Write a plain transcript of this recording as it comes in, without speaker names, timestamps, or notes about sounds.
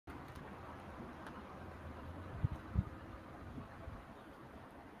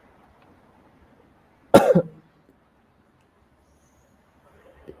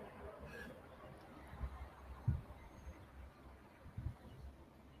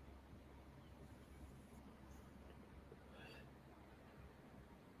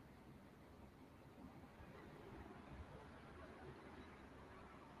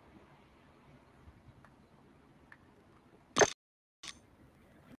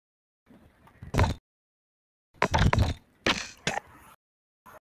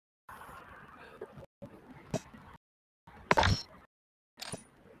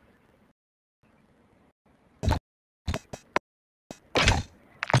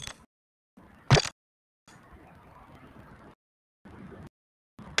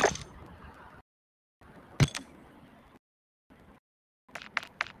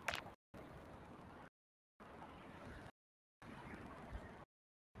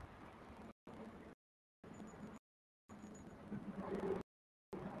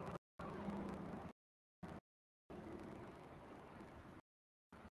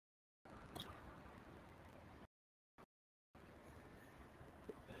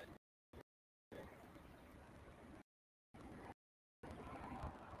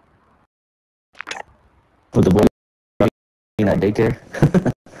With the boy in that daycare.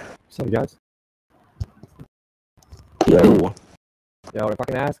 So you guys? Yo. Yeah, if I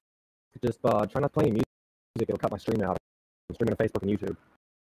can ask, just try not playing music. It'll cut my stream out. I'm streaming to Facebook and YouTube.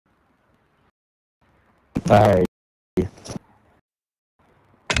 Alright.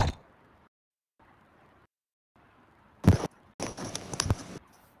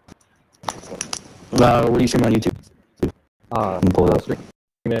 What do you stream on YouTube? Pull it up.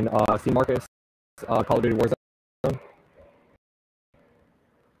 Streaming C Marcus, Call of Duty Warzone.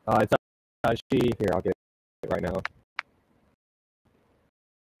 It's here, I'll get it right now.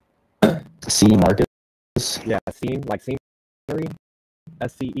 C Marcus? Yeah, scene, like scenery.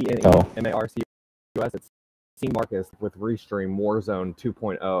 SCENEMARCUS. It's C Marcus with Restream Warzone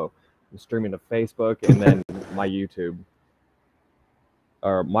 2.0. I'm streaming to Facebook and then my YouTube.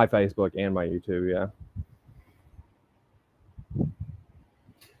 Or my Facebook and my YouTube, yeah.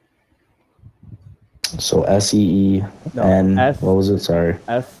 So SEE and what was it? Sorry.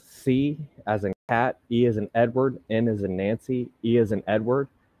 SC as in cat, E as in Edward, N as in Nancy, E as in Edward,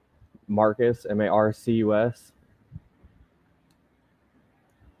 Marcus, MARCUS.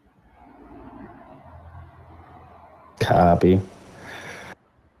 Copy.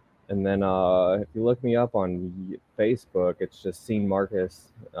 And then if you look me up on Facebook, it's just Scene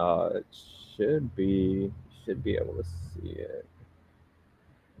Marcus. It should be able to see it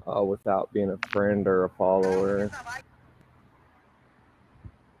without being a friend or a follower.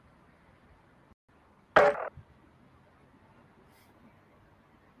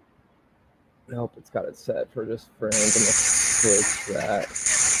 Nope, it's got it set for just friends. I'm gonna switch that.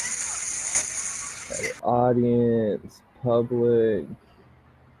 Okay, audience, public.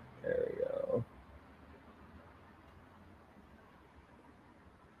 There we go.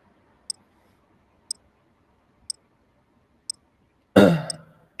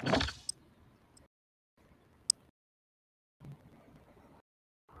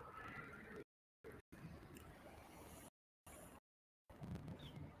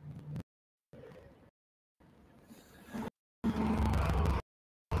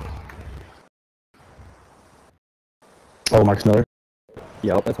 Oh, Marcus Miller?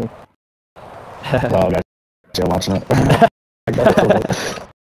 Yep, that's me. Oh, guys. I'm watching it.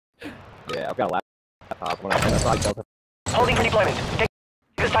 Yeah, I've got a laptop. When I Holding for deployment. Take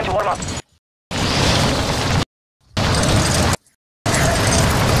this time to warm up.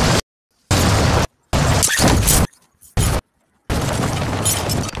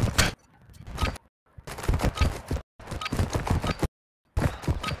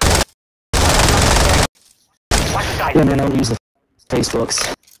 Yeah, man, I don't use the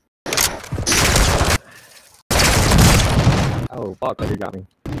Facebooks. Oh, fuck, that you got me.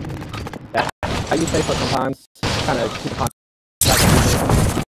 Yeah, I use Facebook sometimes, kind of keep contact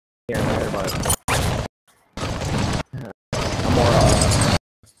here and there, but I'm more,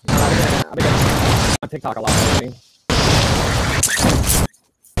 I've been on TikTok a lot lately.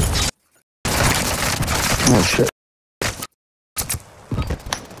 Oh, shit.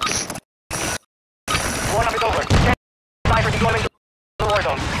 Warm up is over. Stand by for deployment to the war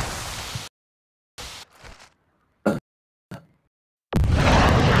zone.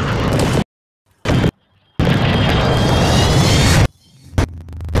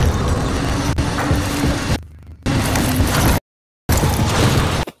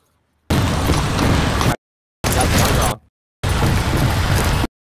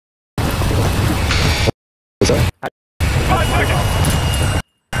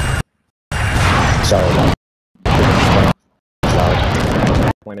 Sorry.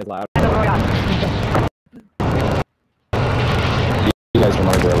 Point is loud. You guys can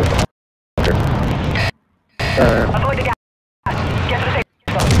mark wherever. Avoid the gas. Get to the safe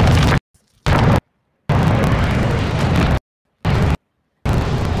zone.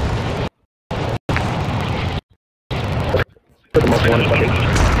 Put the most wanted bucket.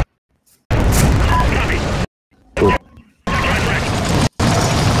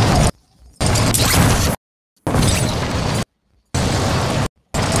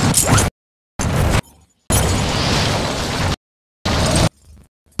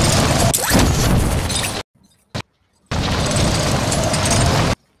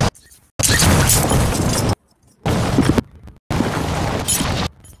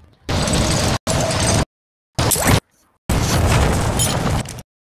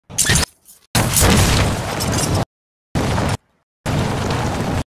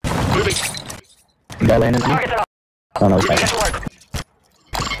 That landed me? Oh no, it's back.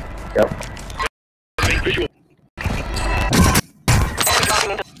 Yep. Visual.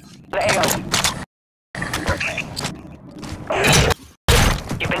 Dropping into the AO.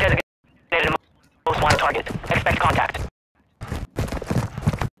 You've been designated most wanted target. target. Expect contact.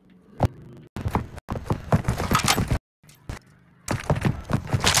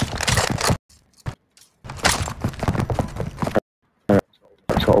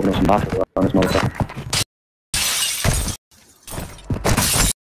 Let's go open some boxes on this motherfucker.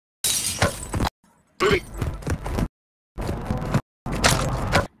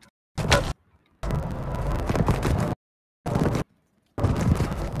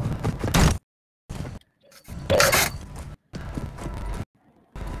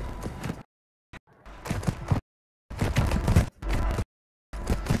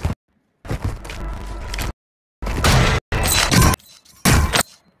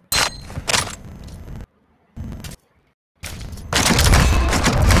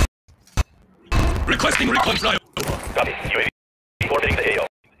 Requesting recon flyover. Copy. UAV orbiting the AO.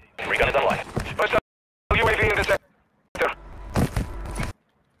 Recon is online. First UAV in the sector.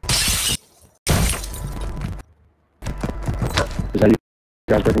 Is that you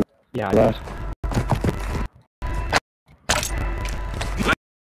guys breaking Yeah, glass?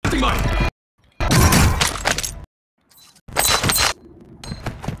 Planting mine.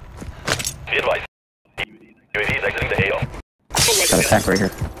 Be advised. UAV is exiting the AO. Got a pack right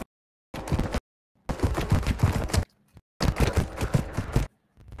here.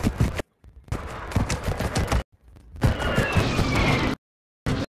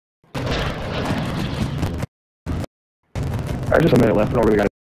 Alright, just a minute left. We don't really gotta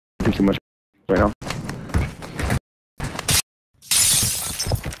do too much right now.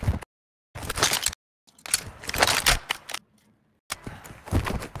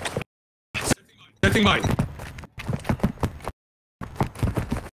 Planting mine.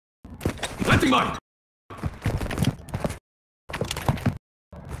 Planting mine.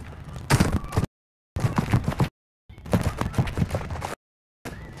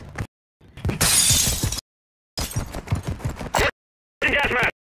 Gas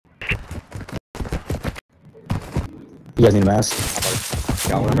mask. You guys need a mask?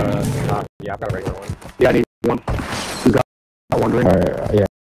 got one. Yeah, I've got a regular one. Yeah, I need one. Who's got one green? Alright, yeah.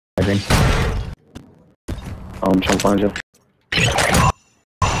 Green. Trying to find you.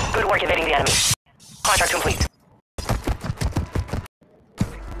 Good work evading the enemy. Contract complete.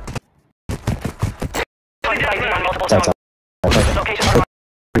 Target on multiple That's zones. all. Locations are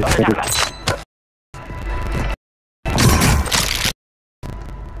Thank you.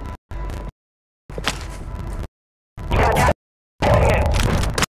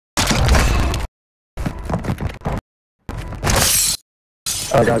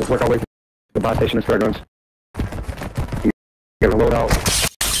 Alright guys, let's work our way to the buy station and start guns. Get a load out.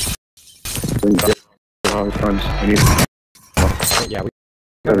 So you can get all these guns we need. Yeah, we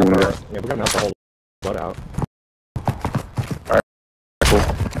got enough to hold load out. Cool.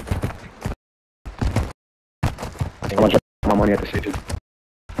 How much my money at the station?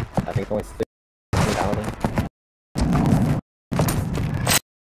 I think it's only 16,000.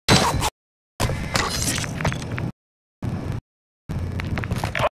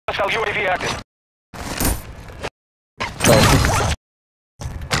 hostile UAV active.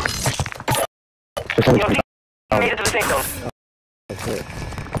 Your team made it to the safe zone. That's it.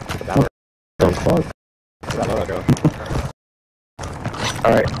 Oh, fuck. That load go.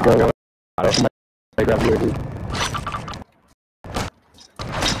 Alright, go. I grab UAV.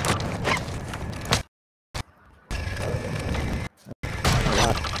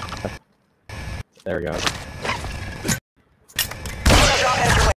 There we go.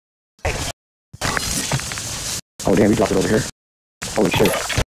 Oh damn, he dropped it over here. Holy shit.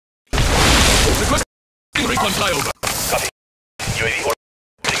 Requesting recon flyover. Copy. UAV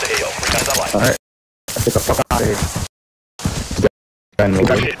orbiting the AO. Recon is online. Alright. Let's get the fuck out of here.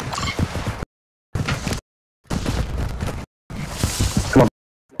 Come on.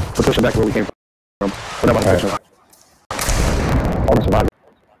 We're pushing back where we came from. We're not about to push. Almost survived.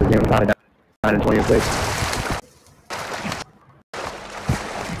 The game was down 9 and 20 in place.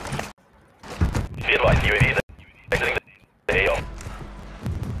 Be advised, UAV is exiting the AO.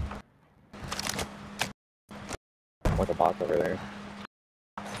 Like a box over there.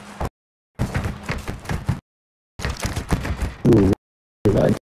 Ooh,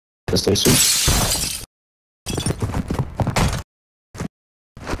 revive the station.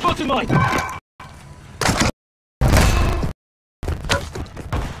 Bottom line.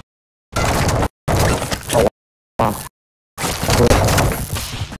 Wow.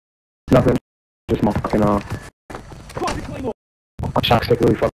 Nothing. Just my fucking my shock stick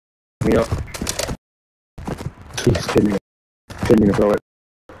really fucked me up. Jeez, didn't even throw it.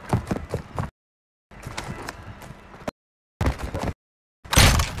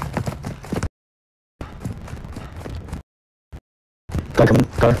 Guy coming,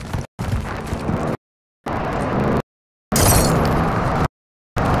 car.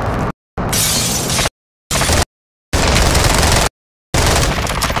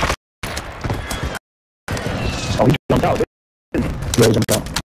 Oh, he jumped out, didn't he? Yeah, he jumped out.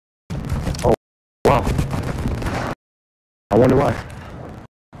 Oh, wow. I wonder why.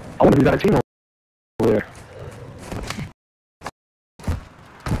 I wonder if he got a team over there.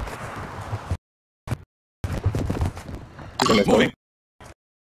 Moving.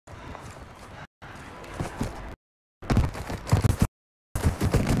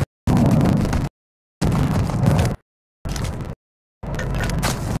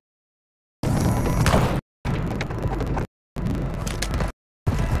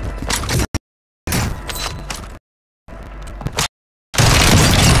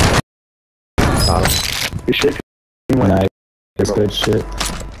 Good shit. Nice. That's good shit.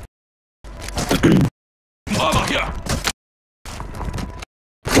 Armor here.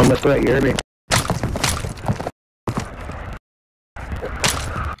 One less threat, you hear me?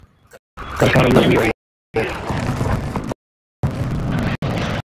 That's kind of lovely.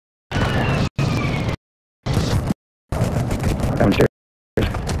 Downstairs.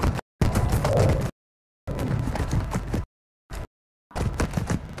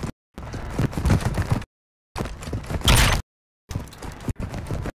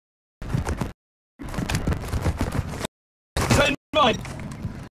 Send mine.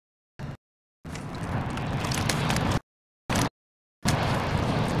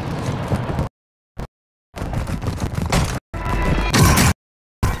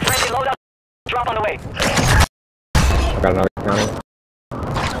 Friendly loadout. Drop on the way. I got another counter.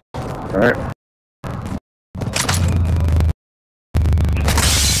 Alright.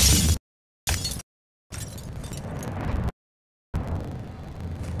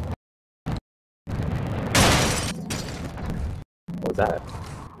 What was that?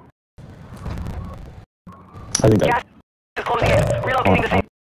 I think that. Gas is closing in. Relocating the safe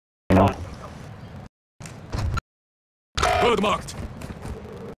zone. Bird marked.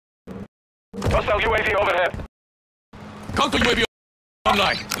 Hostile UAV overhead. Counter UAV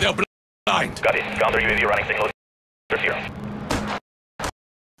online. They are blind. Got it. Counter UAV running signal. 0.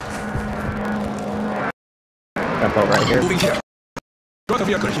 That boat right here. Moving here. Got a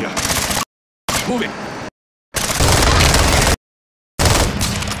vehicle here. Moving.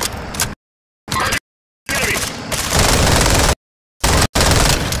 Enemy.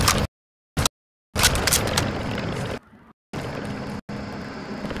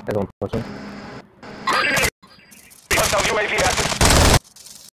 There's one pushing. Hostile UAV active.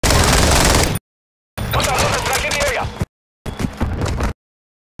 Hostile loader strike in the area.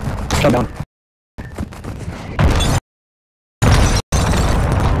 Shut down.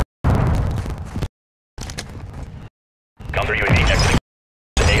 Counter UAV exiting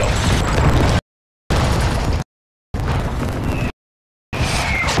the AO.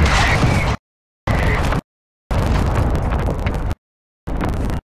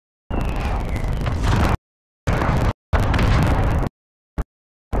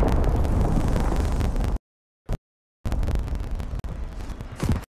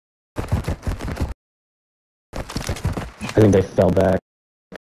 I think they fell back.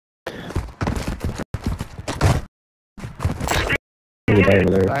 There's a guy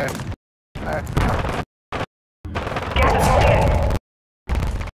over there. Gas is moving in.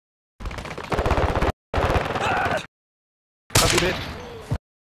 Copy, bitch.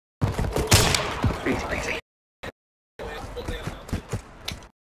 Easy.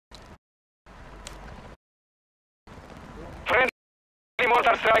 Friendly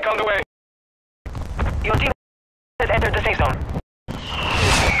mortar strike on the way. Your team has entered the safe zone.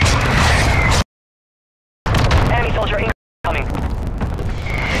 Enemy soldier incoming.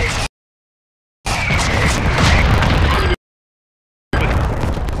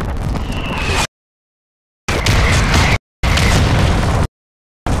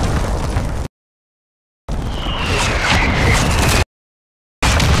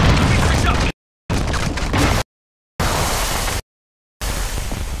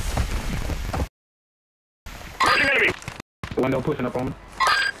 Enemy. The window pushing up on me.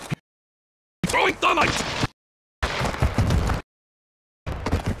 Throwing thermite.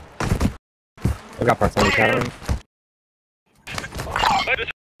 I got parts on the counter.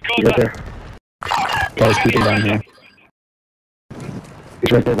 He's right there. Guys, people down here.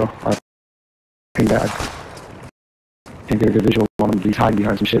 He's right there, though. Ping back. Can't get a good visual on him. He's hiding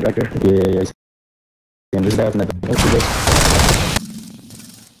behind some shit back there. Yeah. And there's that. What's this?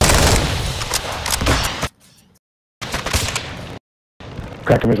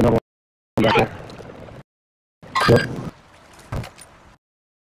 Cracked him. There's another one back there. What?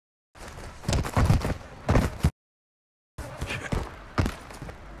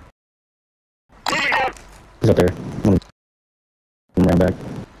 He's up there. One of them ran back.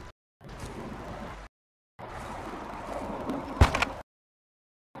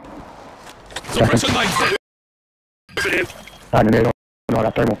 Suppression mine set. Ah, no, I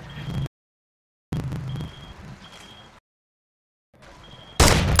got thermal.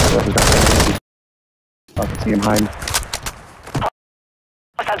 I can see him hiding.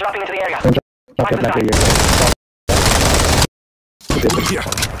 Hostile dropping into the area. Watch out, back here. Here.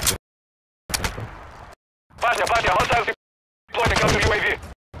 Bosnia, hostiles deployed to counter UAV.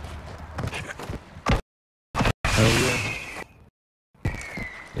 Hell yeah.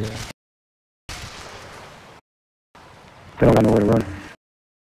 Yeah. They don't got nowhere to run.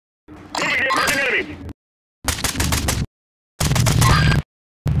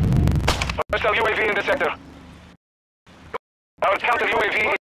 Hostile UAV in the sector. Our counter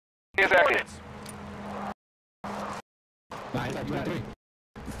UAV is active.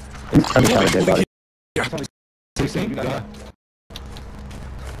 I'm trying to get about it. Yeah. 16?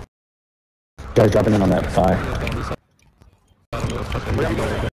 Guys dropping in on that 5.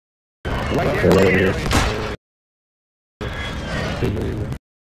 They're right over here.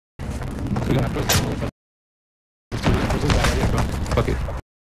 Fuck it.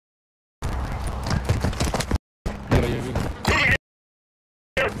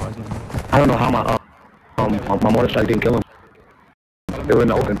 I don't know how my mortar strike didn't kill him. They were in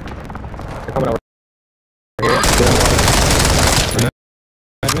the open. They're coming over here.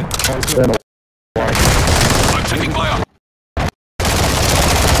 They're in the water. I'm taking fire.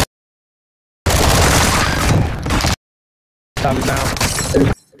 Stop me down. They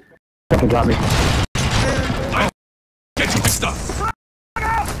just fucking drop me. Get you stuff.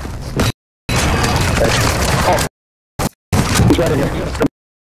 Oh. He's right in here.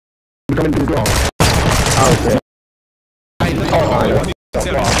 He's coming through the door. Oh, shit.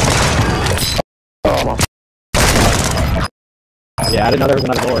 Oh, my. Yeah, I didn't know there was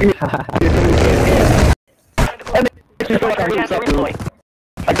another door. It's just like I really suck, dude.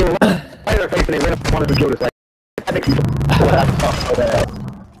 I can light their face and they ran up on us and killed us. Like, that makes me so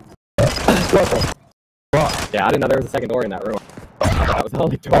what the fuck? Yeah, I didn't know there was a second door in that room. I thought that was the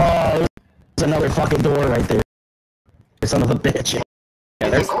only door. Oh, there's another fucking door right there. Son of a bitch. Yeah,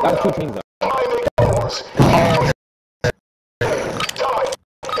 that was 2 teams though. Oh.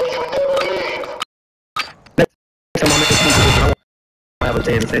 I would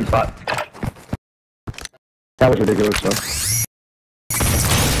stay in the same spot. That was ridiculous, though.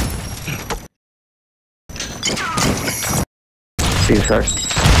 Jesus Christ.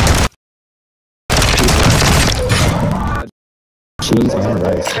 Cheese and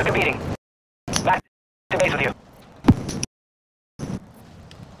rice. Took a beating. Back to base with you.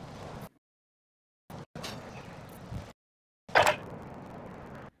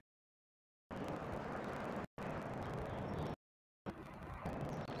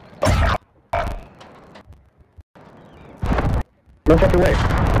 No fucking way.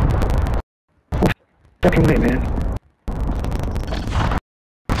 Fucking way, man.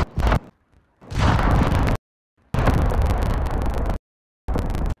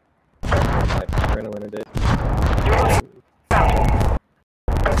 Adrenaline it did.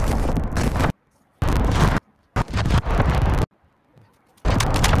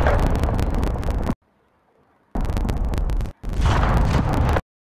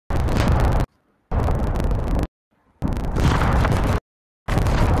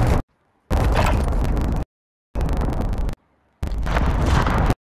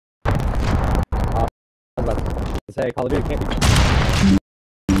 Say Call of Duty can't be.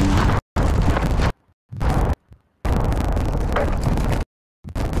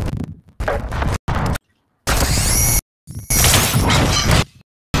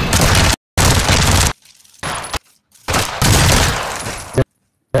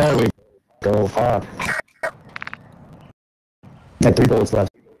 There we go. Fuck. Had 3 bullets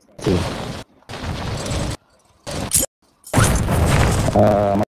left. 2.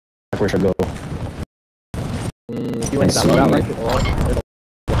 Where should I go? You went to that loadout right there.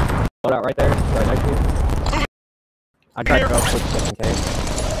 Loadout right there, right next to you. I tried to go up just in case.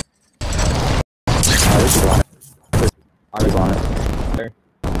 This is on it. This is on it. There.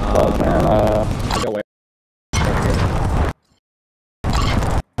 Fuck, man. I'll go away.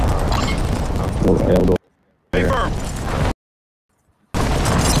 We'll go there.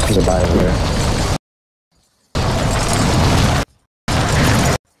 There's a buy over there.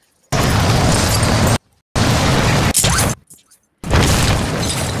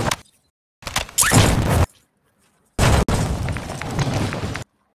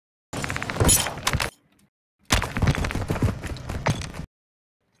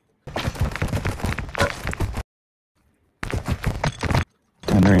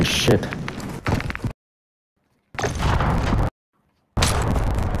 There ain't shit.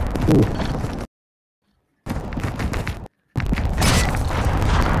 Ooh.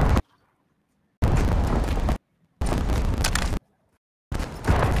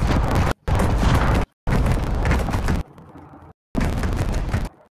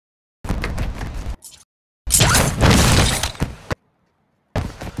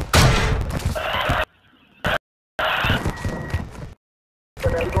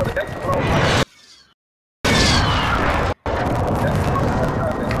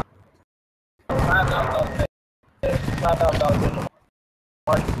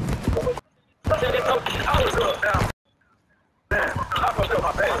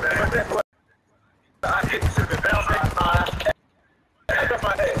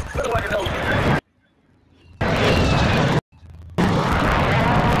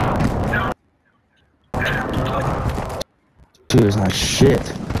 Dude, it's not shit.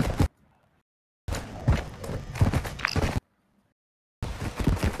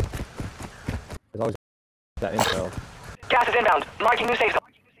 There's always that info. Gas is inbound. Marking new safe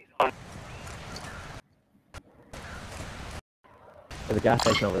zone. There's a gas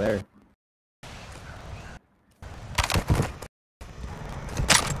station over there.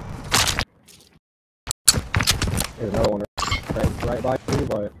 There's another one right by you,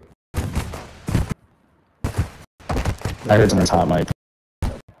 but I heard someone's hot mic.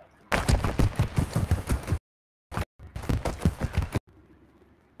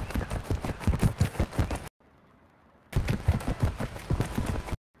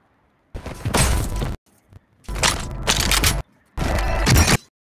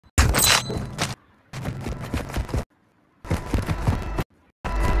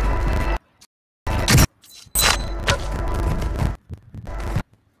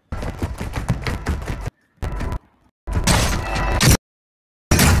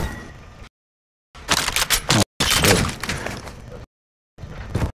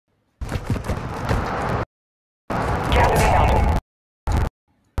 Gas is inbound.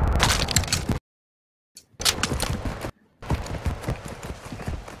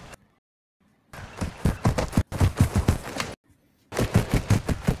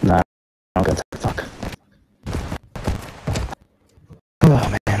 Nah, I don't got that. Fuck. Oh,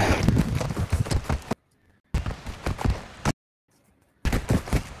 man.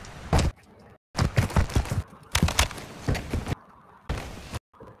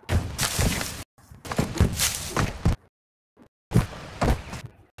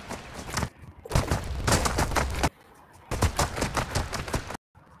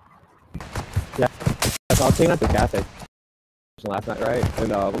 I was staying at the gas station last night, right?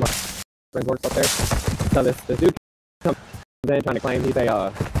 And one of my friends works up there. So this dude comes in trying to claim he's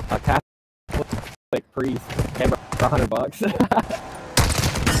a Catholic priest, came for $100.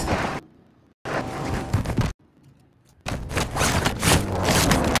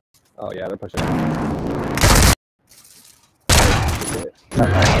 Oh yeah, they're pushing.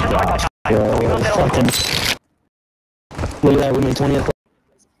 Yo, fucking. Look at that, we made 20th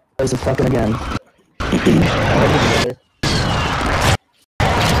place of fucking again.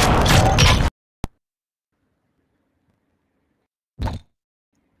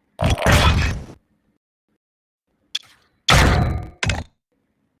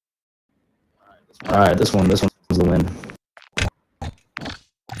 Alright, this one's the win.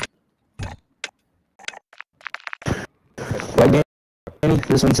 Right, Danny?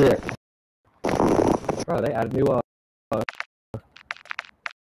 This one's it. Bro, they added new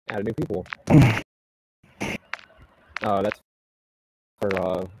people. Oh, that's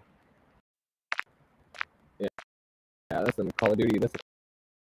for yeah, that's in Call of Duty. This is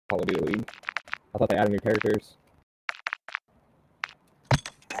Call of Duty League. I thought they added new characters.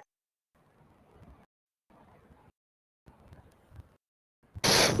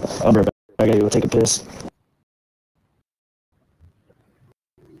 I'll be right back. I gotta go take a piss.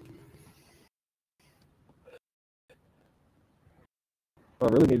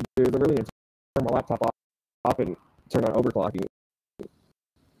 What I really need to do is I really need to turn my laptop off and turn on overclocking.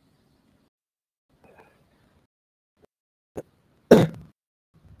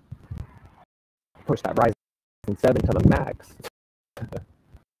 Push that Ryzen 7 to the max.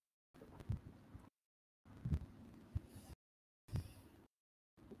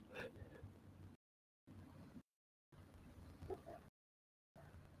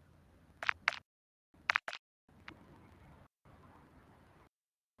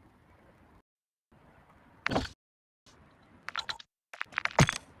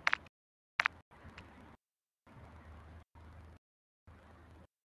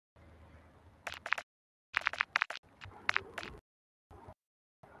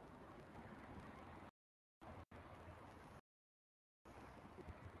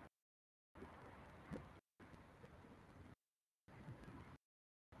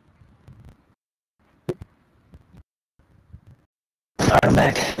 Alright, I'm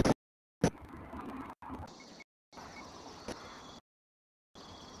back.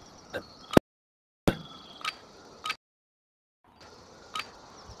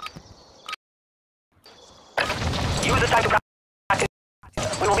 Use this time to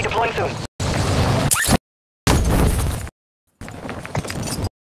practice. We will be deploying soon.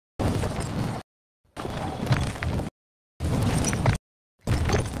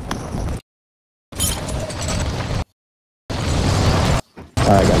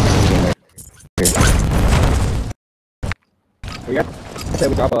 Alright, guys. We got say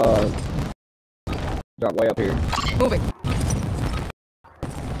we drop way up here. Moving.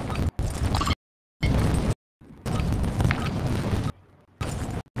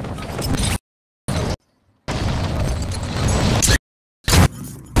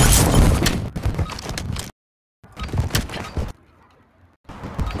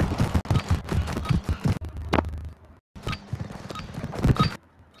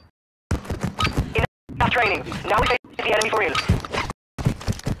 Enough training. Now we face the enemy for real.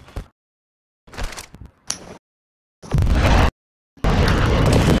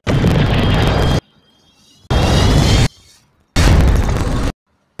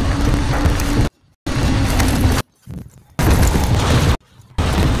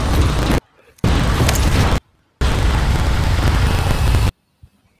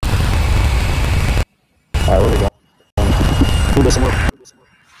 Alright, where we go? Who does some work?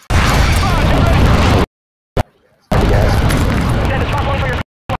 Send a strong point for your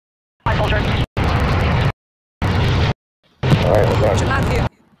squad, soldier. Alright, we're going. Not here.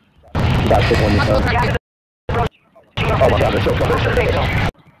 You got sick one yourself. Gas is approaching. Oh my god, they're so close.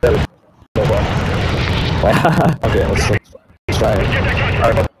 That was so far. Wow. Okay, let's try it.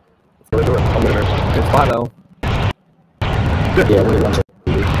 Alright, let's do it. I'm gonna Good spot though. yeah, we're gonna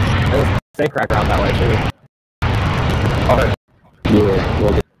Stay crack around that way too. okay. Yeah,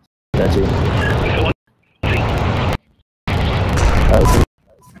 we'll get that too. Alright,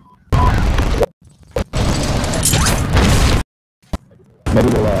 maybe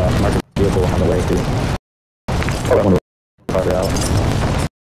we'll mark the vehicle on the way too. Oh, that one will farther out.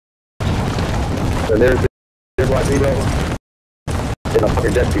 So there's warzebe. In a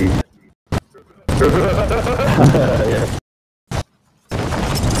fucking jet ski. Yeah.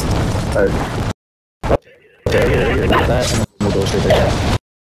 Alright. Okay, here, get that, and then we'll go straight there.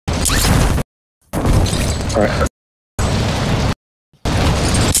 Alright.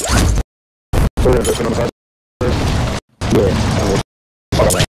 So we're gonna put it on the bus? Yeah, and we'll fuck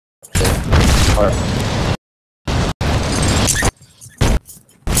around. Alright.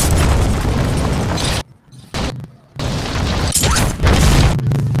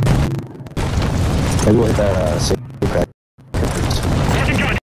 Maybe we'll hit that, safe crack.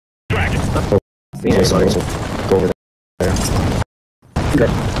 Okay, so we'll go over there. Okay.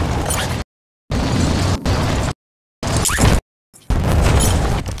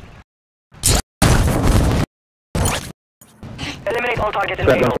 Eliminate all targets in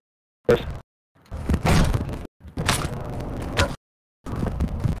the AO. Yes.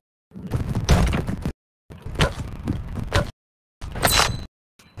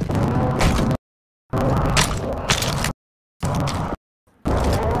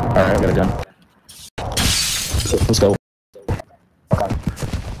 Alright, I got a gun. Let's go. Okay.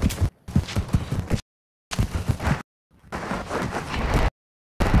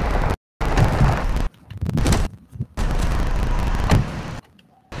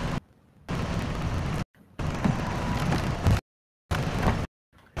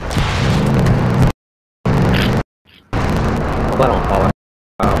 I don't follow.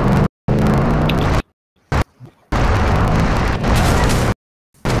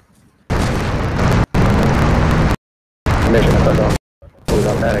 Mission, I thought it was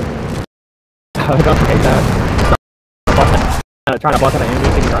automatic. Don't take that. Trying to bust out an enemy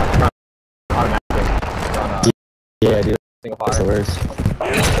thing around automatic. Yeah, dude, Single that's the fire. worst.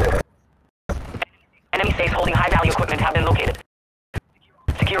 Enemy safes holding high-value equipment have been located.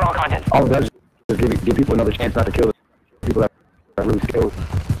 Secure all contents. All of that is just give people another chance not to kill us. People that are really skilled.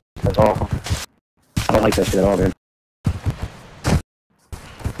 That's all. I don't like that shit at all, man.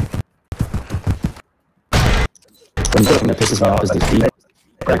 One thing that pisses me off is these feet.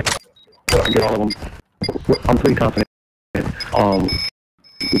 Get all of them. I'm pretty confident.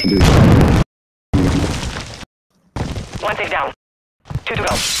 We can do this. One safe down. 2 to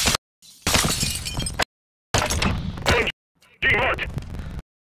go.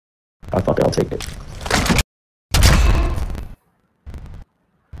 Oh, fuck it, I'll take it.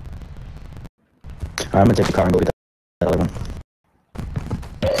 Alright, I'm gonna take the car and go get that other one.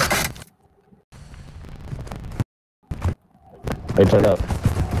 They played up.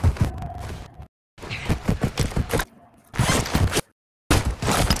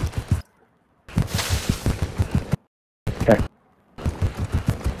 Okay.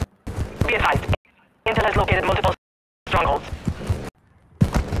 Be advised. Intel has located multiple strongholds.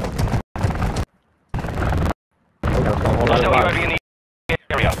 Hostile UAV in the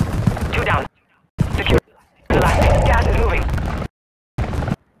area. 2 down. Secure the last. Gas is moving.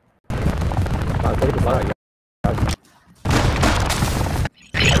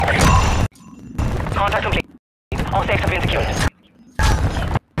 Contact complete. All safes have been secured.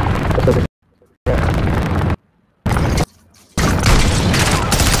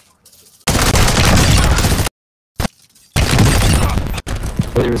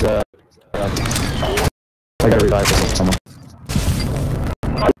 There's I gotta revive someone.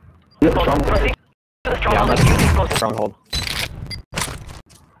 Yep, strong. Proceed to the stronghold. Yeah, Use the explosive. Stronghold.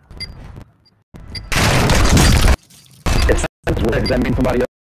 Does that mean somebody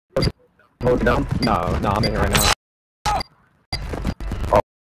else hold it down? No, I'm in here right now.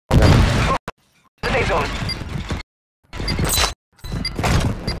 The safe zone.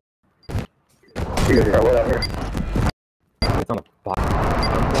 Here, whatever. It's on the bottom.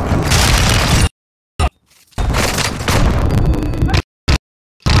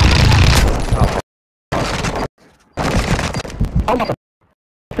 I'm not the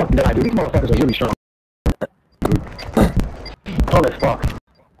fuck that I do. These motherfuckers are really strong. Oh, that's fuck.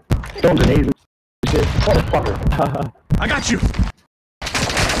 Throwing grenades and shit. Motherfucker. I got you.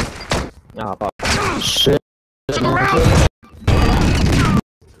 Ah, fuck. Shit.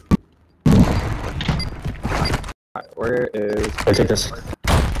 Alright, where is... Hey, take this.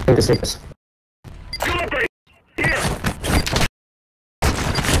 Take this, take this.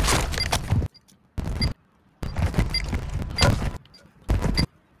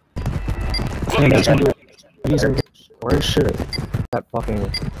 Where should it? that fucking...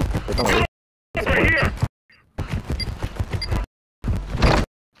 There's someone...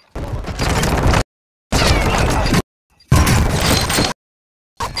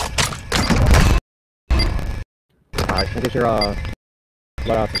 Alright, can get your,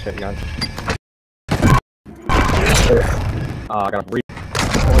 let out the shit, guys. I got a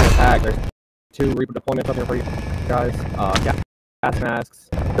redeployment pack. There's 2 Reaper deployments up here for you guys. Gas masks.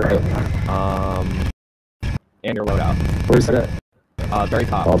 And your loadout. Where's that at? Very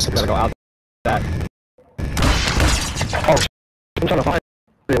top. Oh, You gotta go out that. Oh, I'm trying to find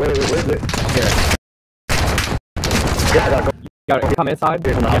it. Where is it? Here. Yeah, I gotta go. You gotta come inside.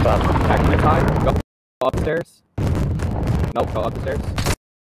 Come outside. Back come inside. Go upstairs. Nope, go up the stairs.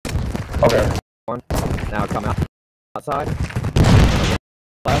 Okay. One. Now come out outside.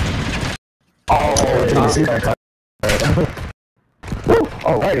 Left. Oh, I see that. Woo!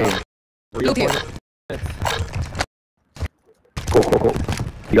 Alrighty. Redeployment. Cool.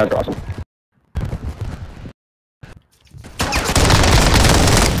 You guys are awesome.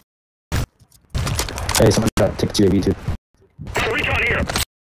 Hey, someone got tickets to UAV too. Recon here.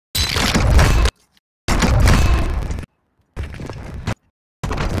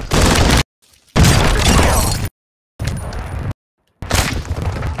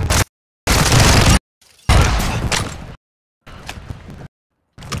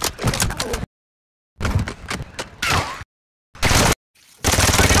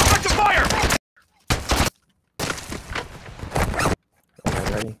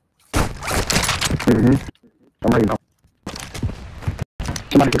 Ready? I'm ready now.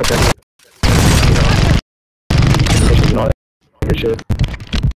 Somebody pick up that. You know that good shit.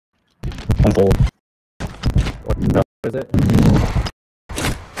 I'm full. What is it?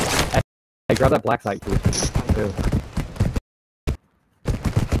 Hey, grab that black site, please. Too.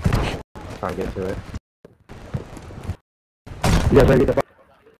 Try and get to it. You guys ready to get the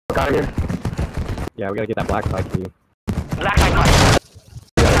fuck out of here? Yeah, we gotta get that black site key. Black light mark.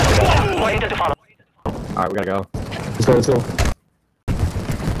 More intel to follow. Alright, we gotta go. Let's go.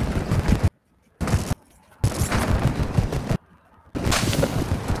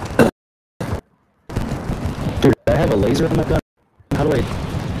 Dude, I have a laser on my gun. How do I...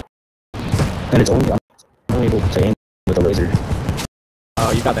 And it's only... I'm only able to aim with a laser.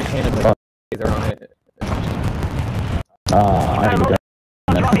 Oh, you got the cannon with laser on it. I have a gun.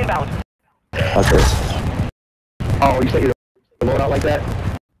 Drop inbound. Watch this. Oh, you say you load out like that?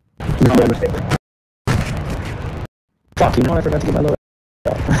 No, mistake. Fuck, you know I forgot to get my load.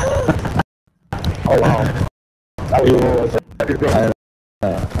 Oh, wow. That was I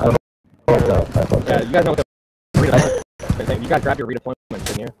don't know. I fucked Yeah, up. you guys know what the redeployment. You guys grabbed your redeployment,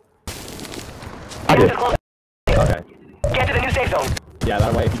 didn't you? I did. Okay. Get to the new safe zone. Yeah,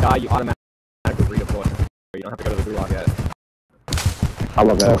 that way if you die, you automatically redeploy. You don't have to go to the gulag yet. I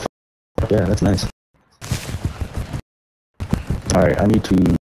love that. Oh, yeah, that's nice. Alright, I need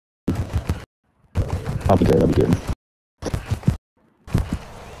to... I'll be good, I'll be good.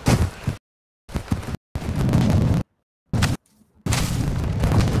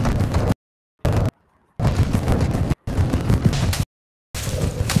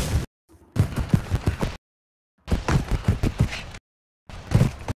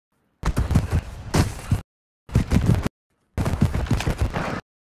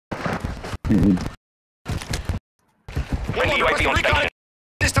 Friendly UAV on station.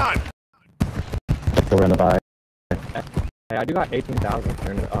 This time. Go around the buy. Hey, I do got 18,000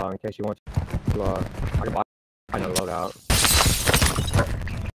 in case you want to, I can buy another loadout.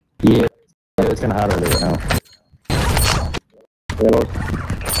 Yeah, it's kinda hot over there right now.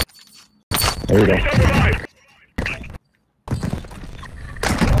 There we go.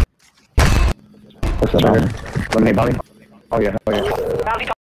 What's up, man? Lemonade bounty? Oh yeah, oh yeah. Bounty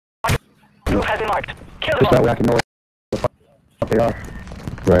target group has been marked. Kill them Just that all. way I can know what they are.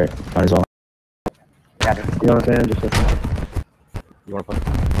 Right, might as well. You know what I'm saying? Just You want to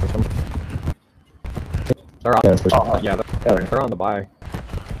push them? They're on. Yeah, let's push them. Yeah, they're on the buy.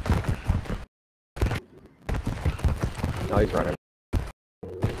 No, he's running.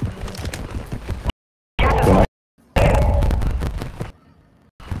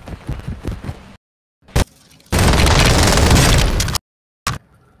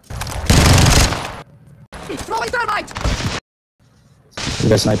 You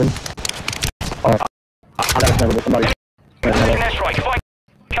guys sniping? I gotta snipe with somebody. Taking that strike. Fight.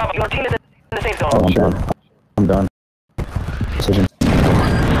 Cover. Your team is in the safe zone. Oh, I'm done. I'm done. Decision.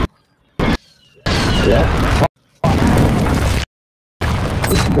 Yeah.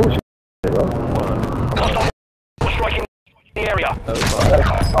 This is bullshit, bro. Hostile striking the area.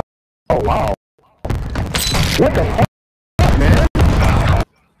 Oh wow. What the fuck, man?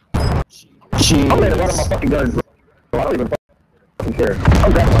 Jeez. I'm laying a lot of my fucking guns, bro. I don't even fucking care.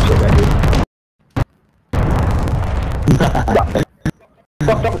 I'm grabbing my shit right here.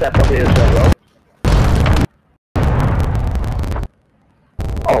 Fucked up with that fucking shit, bro.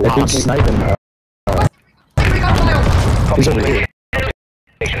 Oh, That wow. dude's sniping. He's over here.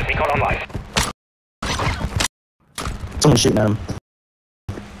 Station beacon online. Someone's shooting at him.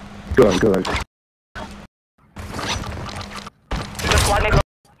 Good, good. The squad mate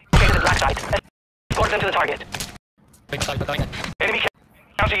located the black site. Escort them to the target. Enemy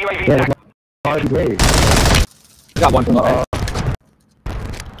counter UAV Yeah, attack. hard grade. Got one.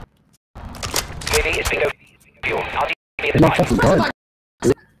 UAV is bingo fuel. RTB It's is not fine. fucking hard.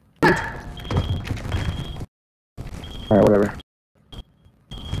 Alright, whatever.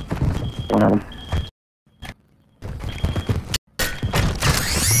 Don't have them.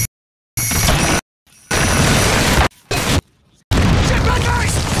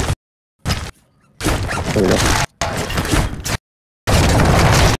 There we go.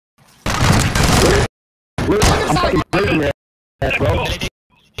 Look, I'm fucking blazing your ass, bro.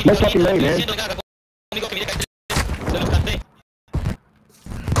 No fucking way, man.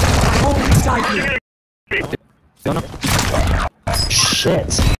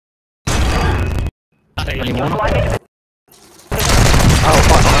 Shit. Oh,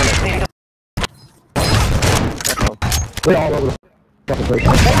 fuck, behind it. They're all over the fucking place.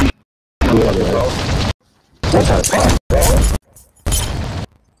 That's how it's fun.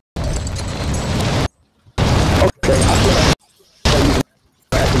 Okay,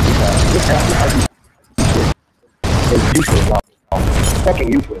 it's useless, bro.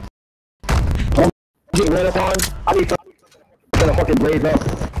 Fucking useless. I'm getting ran up on. I need something to fucking blaze up.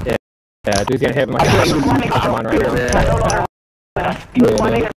 Yeah, dude's getting hit with my I gun. can't even Come on right now.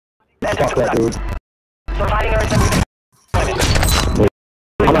 Fuck that, dude. Providing our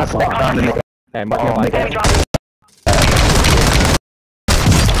I'm not fucking to make Hey, mark your bike. enemy drop.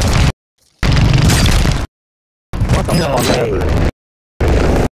 No way.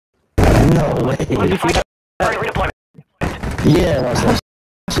 No way. Target redeployment. Yeah, watch that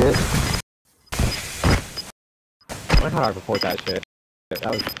shit. Why how do I report that shit? That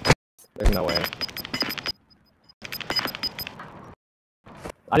was... There's no way.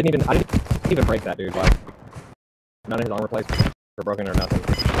 I didn't even break that dude, like... None of his armor plates were broken or nothing.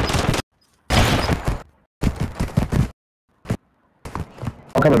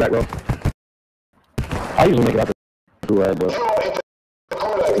 I'm coming back, bro. I usually make it out to red, but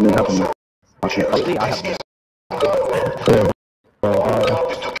it didn't happen. Oh shit. See, I have... Yeah, bro,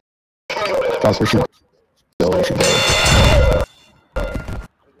 that's where she go. Where she go.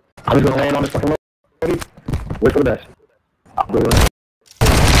 I'm just gonna land on this fucking road. Wait for the best. I'll go in.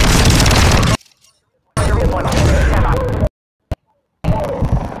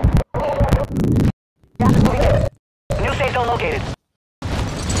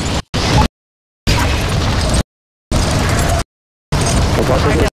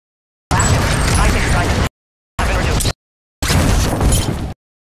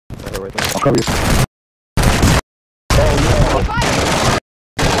 there with me. I'll cover you.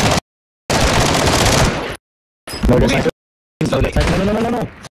 No, no, no.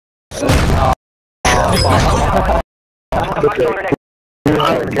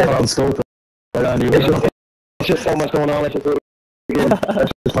 It's just so much going on. Let's just do it again.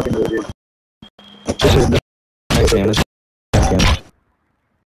 Let's just fucking do it again. This is nice game. This game.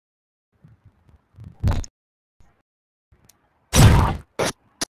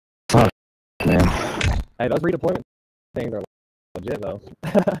 Fuck, man. Hey, those redeployment things are legit though.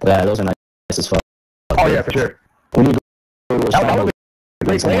 Yeah, those are nice as fuck. Oh yeah, for sure. We need to go to a stronghold.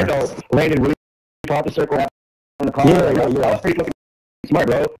 Great plan though. Landed really far the circle on the car. Yeah. That's pretty fucking smart,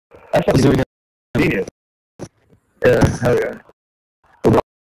 bro. That's fucking genius. Yeah, hell yeah.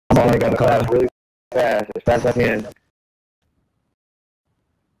 I'm only got the class really fast, as fast as I can.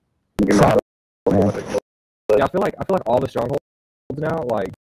 Yeah, I feel like all the strongholds now,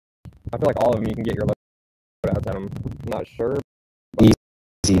 like I feel like all of them you can get your loadouts at them. I'm not sure.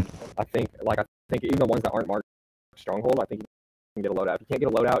 Easy. I think even the ones that aren't marked stronghold, I think you can get a loadout. If you can't get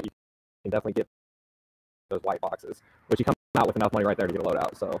a loadout, you can definitely get those white boxes, which you come out with enough money right there to get a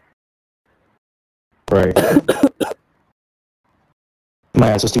loadout. So. Right. My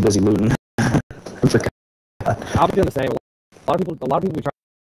ass was too busy looting. I'll be doing the same. A lot of people try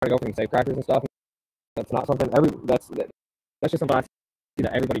to go for some safe crackers and stuff. That's not something that's just something I see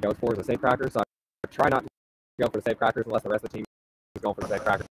that everybody goes for is a safe cracker. So I try not to go for the safe crackers unless the rest of the team is going for the safe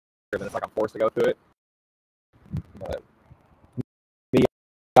crackers. Then it's like I'm forced to go to it. But me,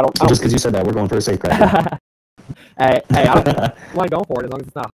 I don't just because you said that, we're going for a safe cracker. hey, I don't mind going for it as long as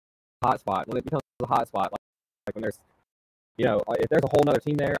it's not a hot spot. When it becomes a hot spot, like when there's, if there's a whole other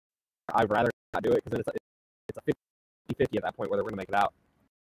team there, I'd rather not do it because then it's a 50-50 at that point whether we're going to make it out.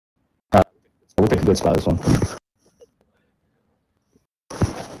 We'll pick a good spot this one.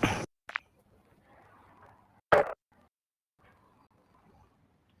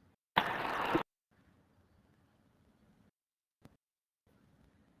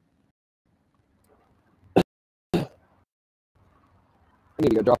 I need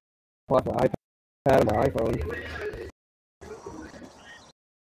to go drop off my iPad and my iPhone.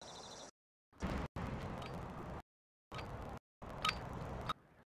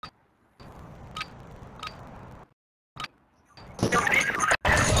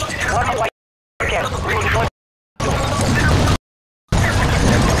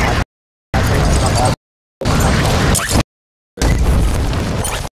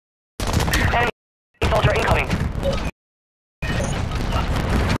 Soldier incoming.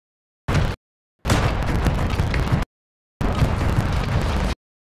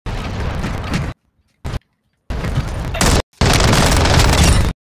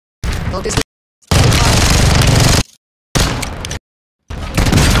 Focus.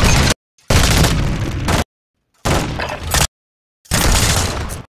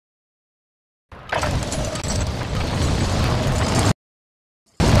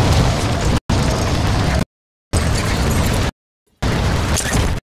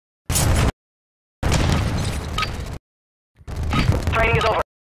 Training is over.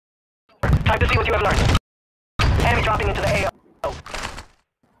 Time to see what you have learned. Enemy dropping into the AO.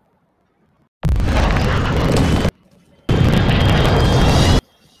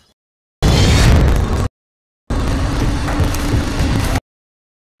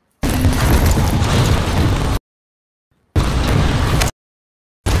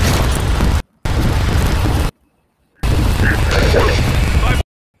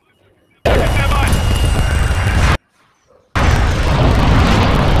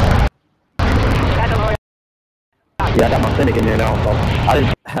 Yeah, I got my Cynic in there now, so I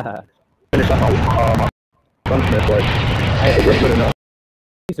didn't finish up my gunsmith, but hey, it's good enough.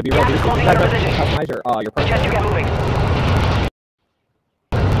 Needs to be real decent. You gotta customize your person. Chest, you get moving.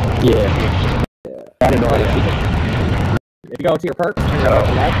 Yeah. I didn't know how to If you go to your perk, that's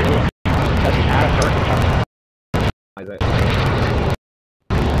an add a perk and customize it.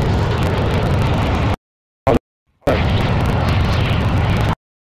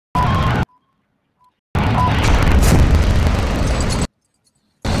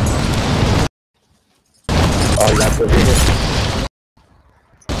 Oh, that's the biggest.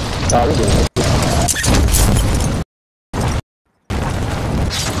 Oh, we're doing it.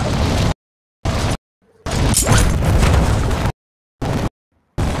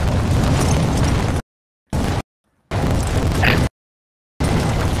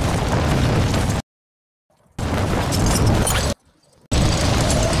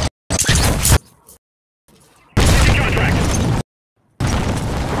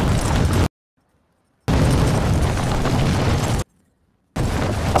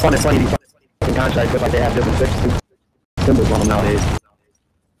 find it funny these fucking contracts look like they have different symbols on them nowadays.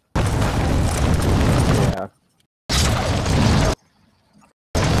 Yeah.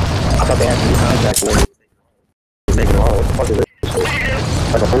 I thought they had to do contracts where they make it all. What the fuck is this?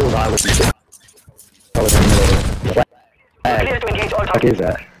 Like a bullseye with some shit. Oh, it's in the flag. Clear to engage all What targets. is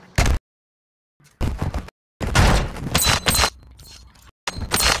that?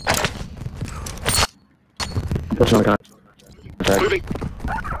 Pushing on the contract. Moving.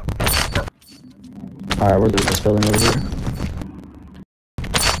 Alright, we're losing this building over here.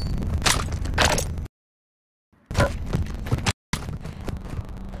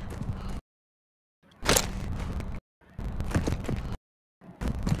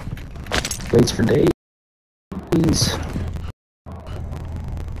 Waits for days.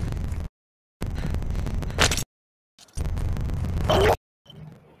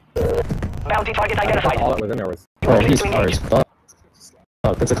 Bounty target identified. All that was in there was. Oh, he's far as fuck.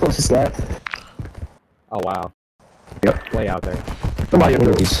 Fuck, that's the closest lap. Oh wow. Yep. Way out there. Somebody What are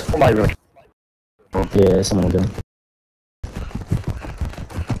really. these? Somebody really. Yeah, someone will do.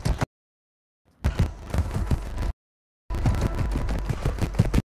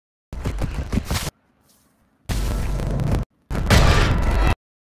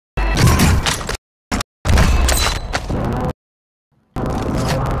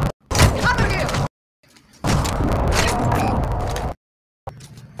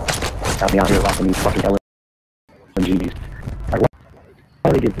 Got me out here watching these fucking LMGs. Like,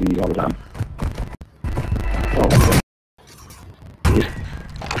 why do they get these all the time? Oh, my God.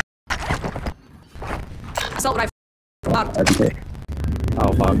 Assault rifle. Marked. Every day.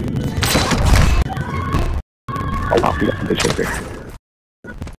 Oh fuck. Oh, wow, we got some good shit there.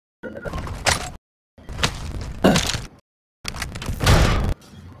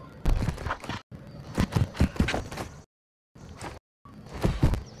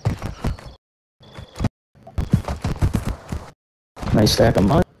 Nice stack of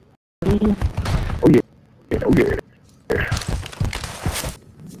money. Oh, yeah. Oh, yeah.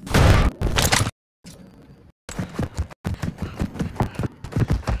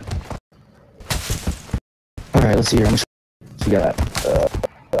 Alright, let's see here. How much we got?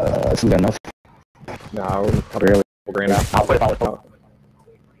 We got enough. No, we're barely grand out. I'll put it out.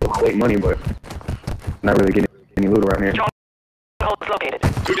 Wait, money, but not really getting any loot around here. Hold located.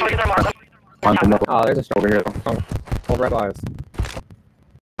 Targets are marked. On the knuckle Oh, there's a over here. hold red eyes.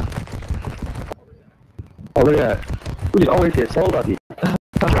 Oh, look at that. We just always get sold out here.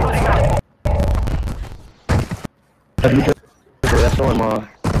 That's because that's showing my.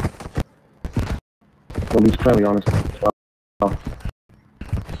 Well, he's friendly, honestly. Oh.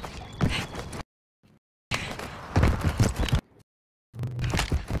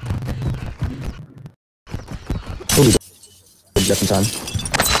 Just in time.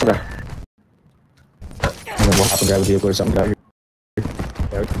 Okay. And then we'll have to grab a vehicle or something out here.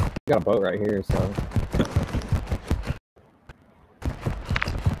 Yeah, we got a boat right here, so.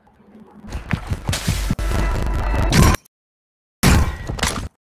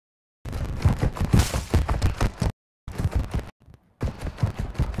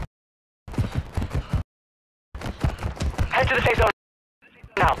 Head to the safe zone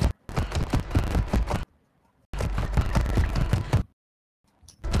now.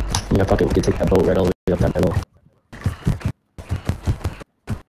 Yeah, fuck it, we could take that boat right all the way up that hill.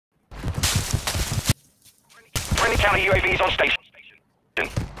 Friendly counter UAVs on station.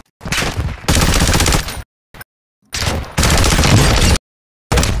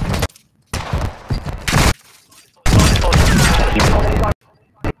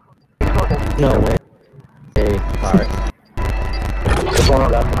 No way. Hey, alright. What's going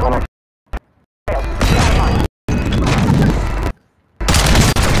on, guys? What's going on?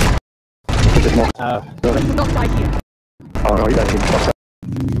 There's more. Not right here. Oh, no, you guys need to fuck up.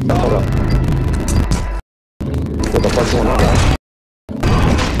 No, hold up. What the fuck's going on, guys?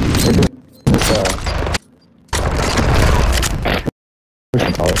 Let's, where's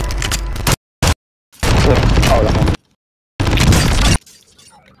the tower? Oh, that one.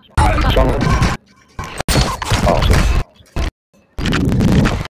 Strong. Oh, shit.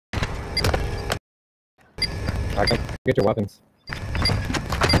 I can get your weapons.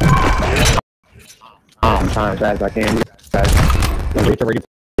 I'm trying as fast as I can. You guys, Get your ready.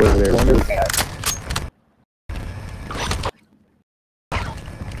 over there.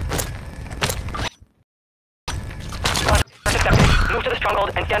 Move to the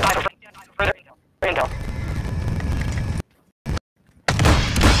stronghold and stand by for further intel.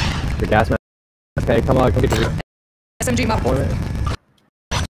 Your gas mask. Okay, come on, come get your SMG marked. deployment.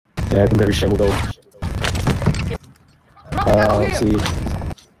 Yeah, I can grab your shit, we'll go. Rocket ammo Let's here. see.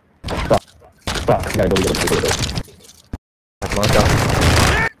 Fuck, I gotta go get him. Come on, go.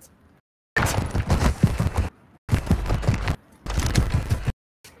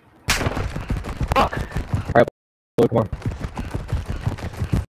 Fuck. Alright, come on.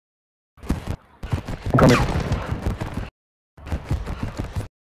 I'm coming.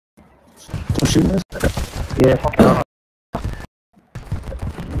 I'm shooting this? Yeah, fuck no.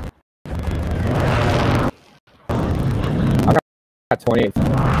 Got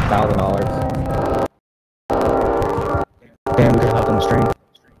 $28,000. Damn, we could have hopped on the stream.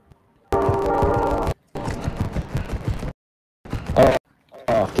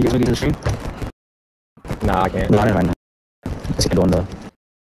 Can you guys make it to the stream? Nah, I can't. No, never mind. Let's get on the...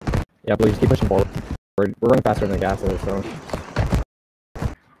 Yeah, please keep pushing forward. We're running faster than the gas is, so.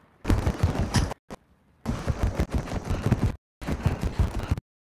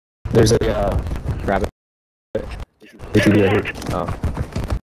 There's a, Grab it. ATV right here. Oh.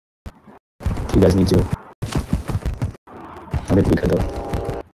 You guys need to. I think we could though.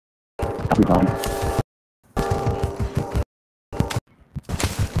 I'll be fine.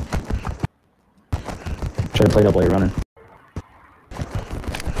 Try to play it up while you're running.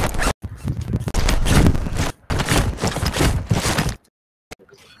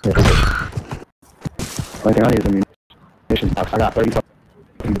 Like I need some munitions box. I got 30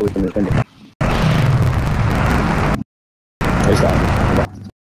 fucking bullets in this thing. There's that.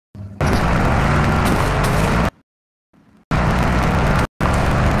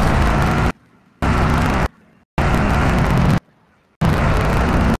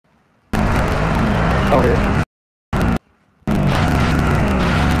 Oh, here.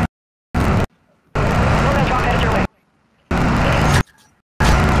 Moving drop headed your way.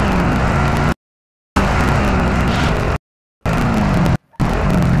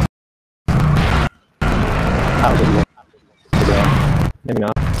 How did you Maybe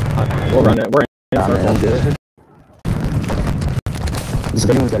not. We'll run it. We're in a circle. good. If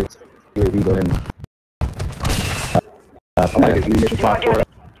anyone's got it, UAV, go ahead and I'm gonna get munitions box for it.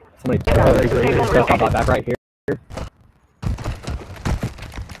 Somebody just pop that right here.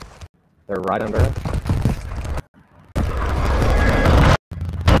 They're right under it.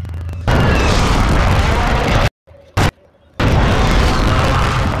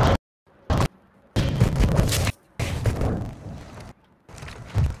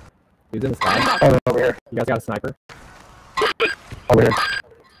 He's in the sky. Oh, over here. You guys got a sniper? Over here.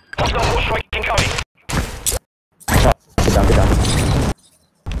 Hostile force strike incoming. Get down, get down.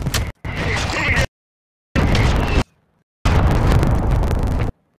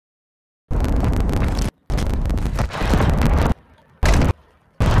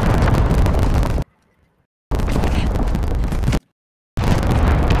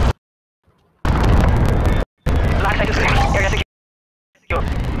 Black site is clear. Area secure.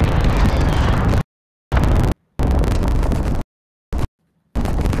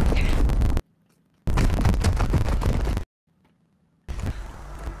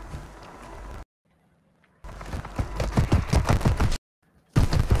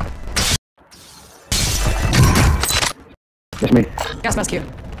 That's me. Gas mask here.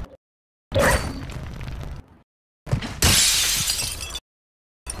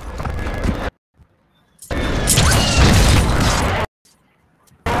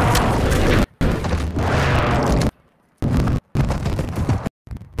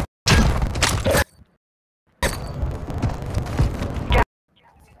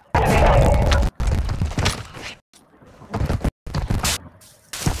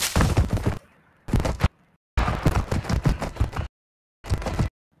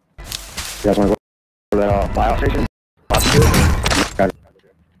 You guys want to go to that buyout station? Got it.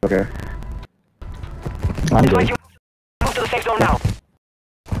 Okay. I'm good. Move to the safe zone now.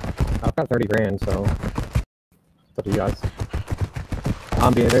 I've got 30 grand, so it's up to you guys.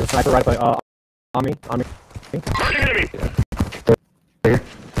 There's a sniper right by on me. Here.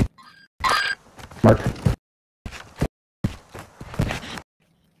 Mark.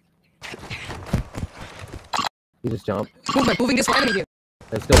 He just jumped. Movement, moving this way, enemy here.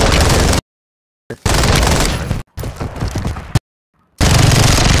 There's still one right here.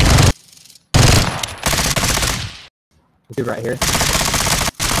 Dude right here.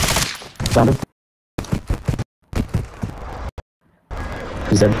 Found him.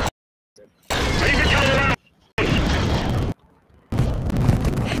 He's dead.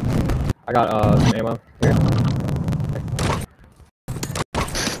 I got some ammo here.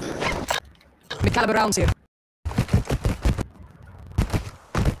 Mid-caliber rounds here.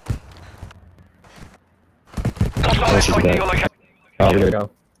 Hostile strike near your location. Oh, we Here we gotta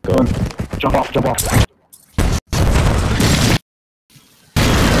go. go. Jump off, jump off.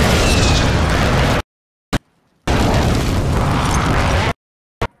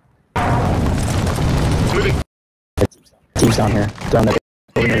 Team's down here. Down there.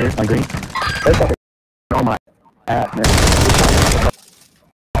 Over there on green. They're fucking on my ass, man.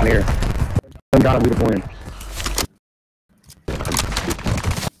 Come here. Thank God we the win.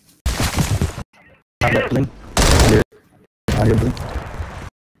 Out there, blue. Out here, blue.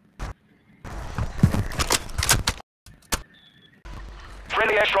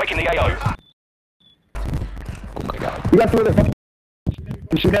 Friendly airstrike in the AO. Oh my god. You got through the fucking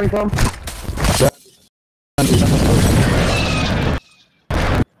you shoot at me from?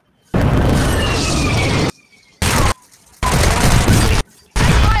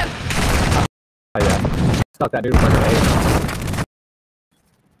 Oh yeah. Stuck that dude with my grenade.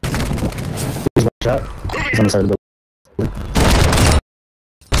 He's one shot. He's on the side of the building.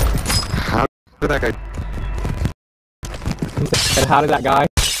 How did that guy? And how did that guy?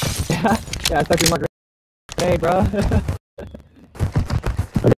 Yeah, I stuck with my grenade, bro.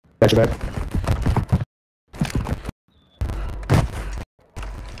 Got your back.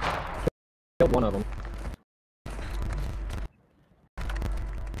 Killed one of them.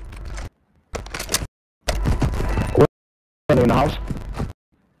 Are they in the house?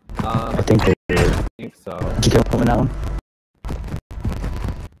 I think they I think so. Did you kill him in that one?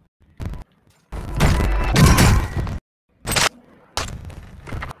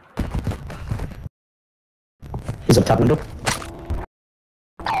 He's up top window.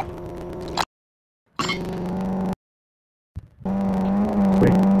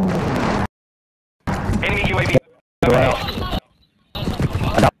 Wait. Enemy UAV. Well,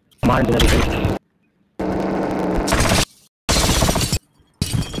 I got mines and everything.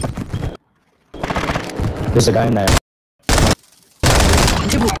 There's a guy in there.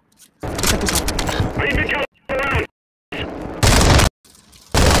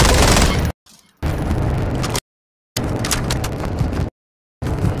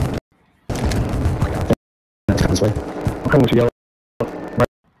 This way. I'm coming with you, yellow. Right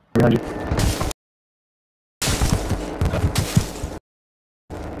behind you.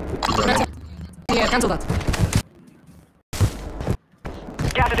 Yeah, cancel that.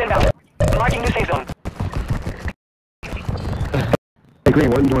 Gas is inbound. Marking new safe zone. Hey, Green,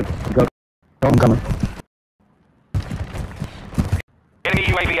 what are you doing? Go. I'm coming. Enemy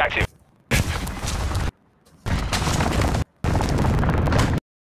UAV active.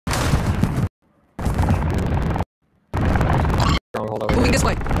 Stronghold over Moving there. this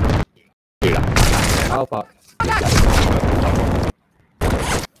way. Oh fuck.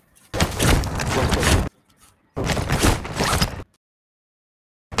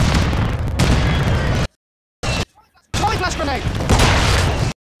 Throwing flash grenade.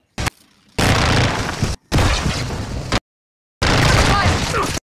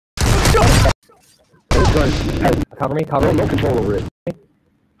 Hey, Cover me, I cover have me. no control over it.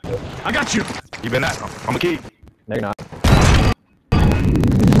 I got you. You been that? I'm a key. No, you're not.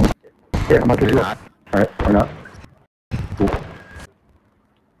 Here, I'm not gonna do it. Not. Alright, or not. Cool.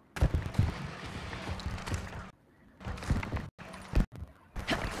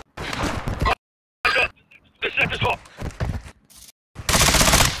 The sector's hot.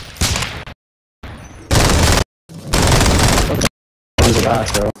 There's a guy,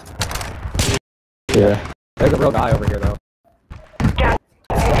 bro. Yeah. There's a real guy over here though.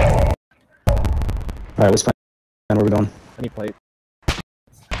 Alright, let's find where we're going. I need plates.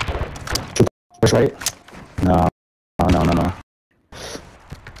 Push right? No. Oh, no.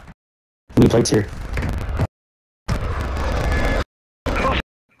 We need plates here. Move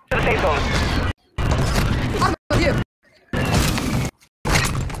to the safe zone. I'm here.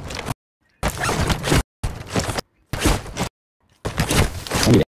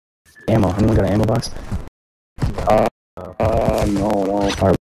 I need ammo. Anyone got an ammo box? No.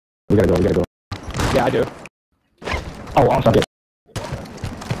 Alright, we gotta go. Yeah, I do. Oh, awesome. Okay.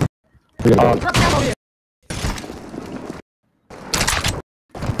 We gotta go. Drop ammo here.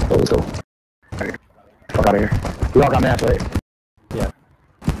 Let's go. Fuck out of here. We all got maps, right? Yeah.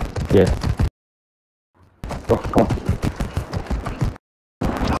 Yeah. Go, come on.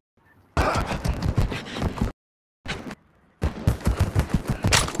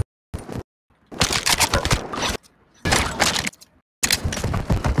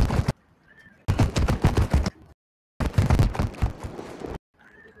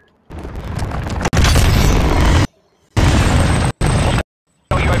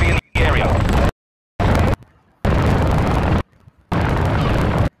 No UAV in the area.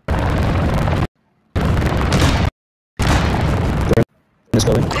 In this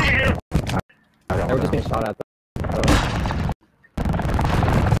building. They were just being shot at though.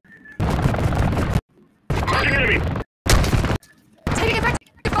 Taking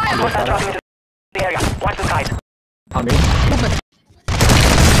effective fire. Hostile dropping into the area. Watch the skies. On me.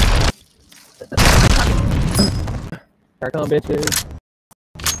 Here I come, bitches.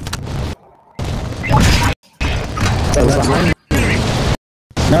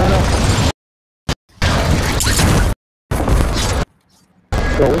 No.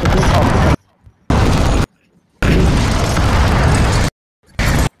 Go with the team.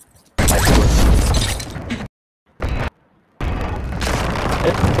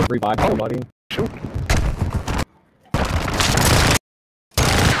 Just revive somebody. Shoot.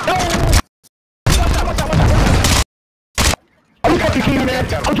 I'm fucking kidding, man.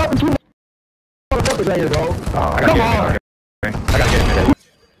 I'm dropping 2 motherfuckers right here, bro. Oh, I gotta get in. I gotta get in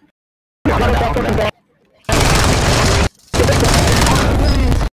there.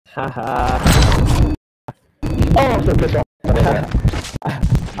 Haha. Oh, I'm so pissed off. I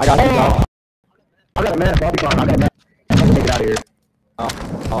got you, dog. I got a man, so I'll be fine. I got a man. I'm gonna make it out of here. Oh,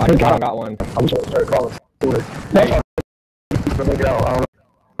 I don't got one. I wish I started calling. Hey. To make it out. I don't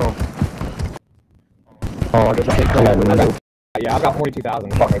know. Oh, I guess I can't come out with it. Yeah, I've got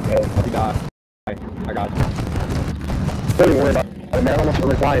 42,000. Fuck it, man. If you die, I got you. Don't even worry about it, man. I don't want you to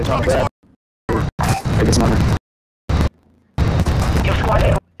reply and trying to grab. Take this number. Your squad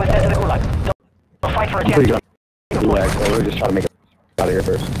mate was sent to the gulag. Don't fight for a I'm pretty chance. good. Relax, so we're just trying to make it out of here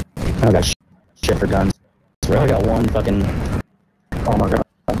first. I got shit for guns. So I got one fucking. Oh my god.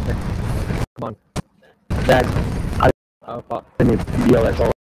 Come on. That, Oh, fuck. I didn't even yell that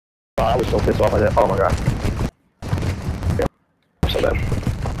so I was so pissed off by that. Oh my god. Yeah. So bad.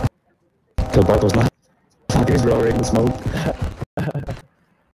 Killed both those motherfuckers, bro, right in the smoke.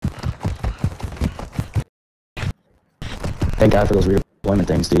 Thank God for those redeployment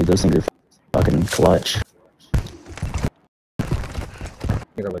things, dude. Those things are fucking clutch.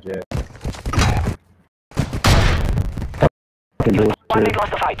 You're legit. Fucking Squad mate bullshit.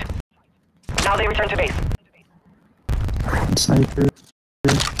 lost the fight. Now they return to base. Sniper.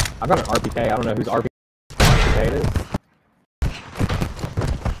 I've got an RPK. I don't know whose RPK it is.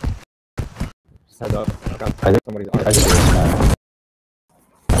 Just heads up. I've got I think- somebody's I think RPK. it's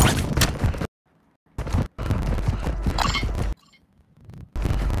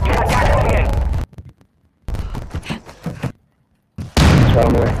You got gas moving in. It's right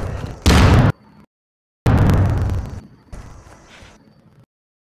on the way.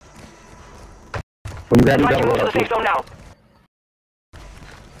 When you grab your Try to double, move to the safe zone now.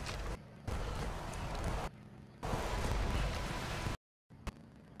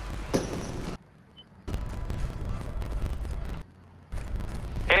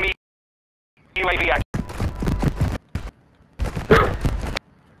 Enemy UAV active.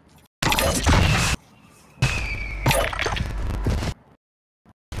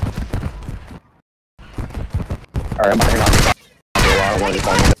 Alright, I'm gonna hang on for a while. I don't want to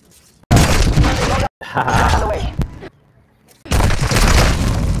find it. On the way.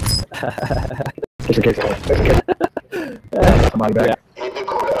 Just in case. Just in case. Somebody back.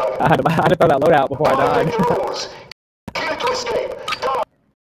 I had to throw that loadout before I died.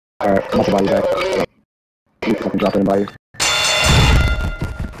 Alright, I'm about to buy you back. You can fucking drop in by you.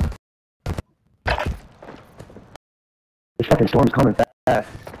 This fucking storm's coming fast.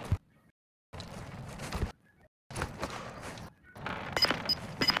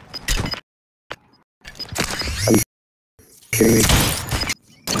 Are you kidding me?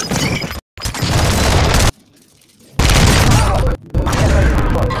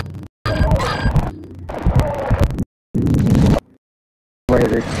 Where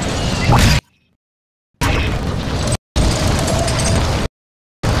is he?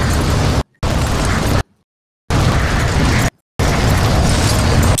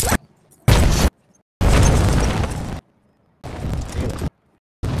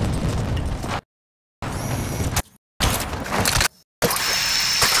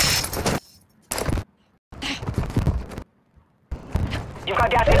 You've got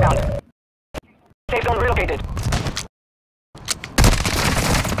gas inbound. Safe zone relocated.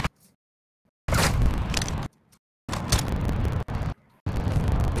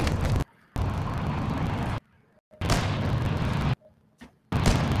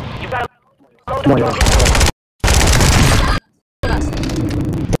 You've got a load Come on, of y'all.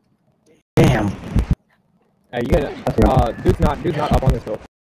 damn. Hey, you gotta, dude's not up on this hill.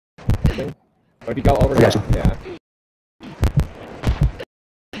 But if you go over I got you. yeah.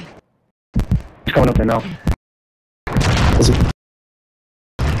 He's coming up there now. Is it?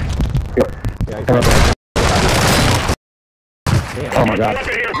 Yeah, you Coming up there. damn. Oh my god.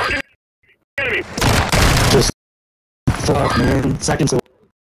 Just fuck, man. Seconds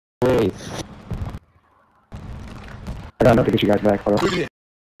away. I got enough to get you guys back. Hold on. I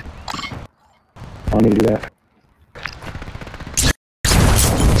don't need to do that.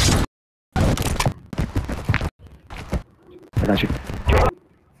 got you.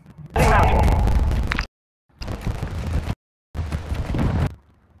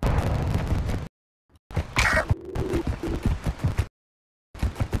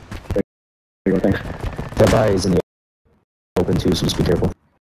 There you go, thanks. That guy is in the open too, so just be careful.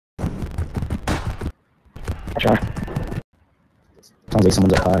 I'll try. Sounds like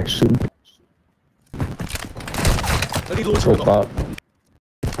someone's up high shooting. Oh fuck.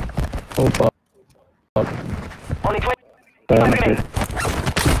 Oh fuck. Only 20 Good.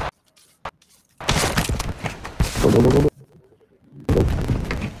 Go, go, go, go, go.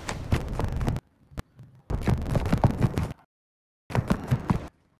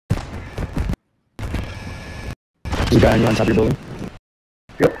 There's a guy on top of your building.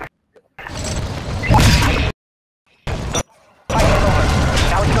 Yep.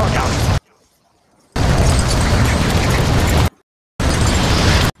 Now it's going down.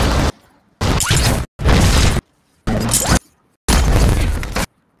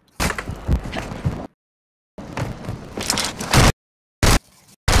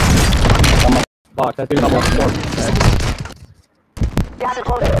 Fuck, that dude's almost four. Gas is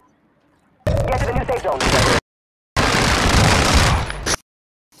closing. Get to the new safe zone.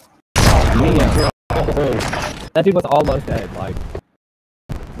 That dude was almost dead, like.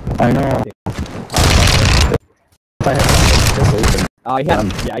 I know. If I had Oh, he had,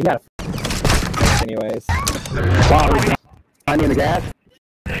 yeah, he had a anyways. Wow, I need the gas.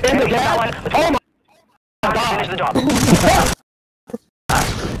 In the gas? Oh my Finish the job.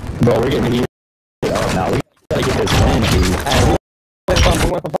 bro, we're getting heated up now. We gotta get this win, dude. And we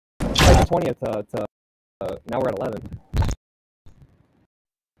went from 20th to now we're at 11.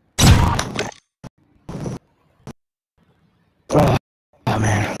 Oh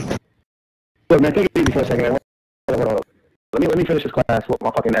man. Look, man, take it easy for a second, man. Hold on. Let me finish this class with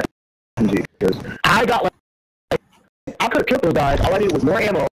my fucking SMG, because I got, like, I could have killed those guys. All I needed was more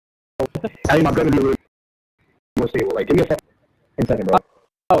ammo. I need my gun to be a little more stable. Like, give me a second, bro.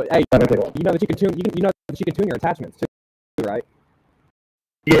 Oh, hey, Not gonna take long. you know that you can tune, you know that you can tune your attachments too, right?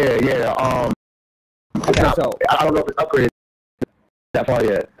 Yeah. It's Okay, not, so I don't know if it's upgraded that far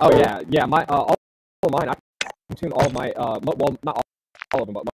yet. oh So, yeah, my all of mine, I can tune all of my well, not all of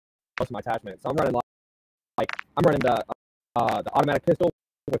them, but most of my attachments. So I'm running like I'm running the automatic pistol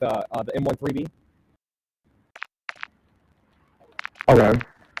with the M13B. Okay. And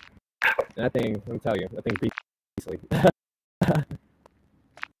that thing, let me tell you, that thing's beastly.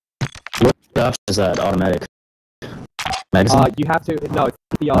 What stuff is that automatic magazine? You have to no, it's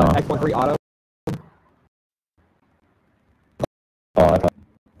the X13 auto. Oh, I thought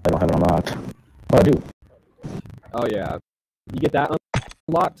I don't have it unlocked. Oh, I do. Oh yeah, you get that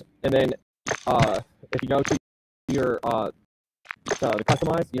unlocked, and then if you go to your the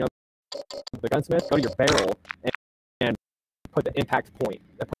customize, you know, the gunsmith, go to your barrel and put the impact point.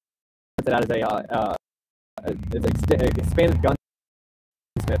 That puts it out as a expanded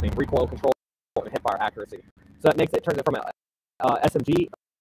gunsmithing, recoil control, and hipfire accuracy. So that makes it turns it from a SMG,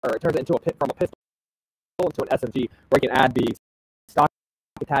 or it turns it into from a pistol into an SMG, where you can add the stock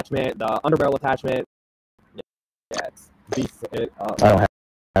attachment, the underbarrel attachment. Yeah, it's beast. I don't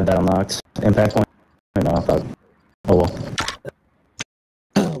have that unlocked. Impact point. No, I thought. Oh well.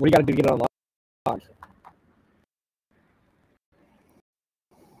 What do you got to do to get it unlocked?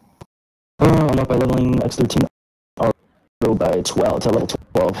 Unlocked by leveling X13. Or go by 12 to level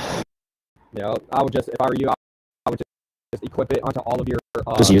 12. You know, I would just, if I were you, I would just equip it onto all of your.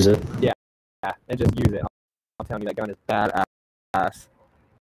 Just use it. Yeah, and just use it. I'm telling you, that gun is badass.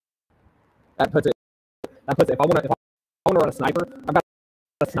 That puts it. If I want to run a sniper, I've got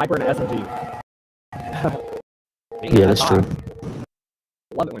a sniper and an SMG. Yeah, that's true.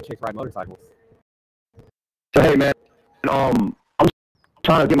 Love it when chicks ride motorcycles. So, hey, man, I'm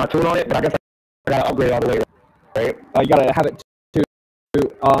trying to get my tune on it, but I guess I gotta upgrade all the way, right? You gotta have it to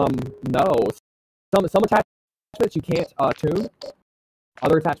no. Some attachments you can't tune.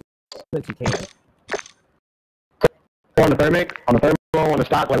 Other attachments you can. On the thermic, on the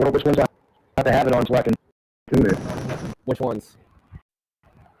stock, like which ones I have to have it on so I can tune it. Which ones?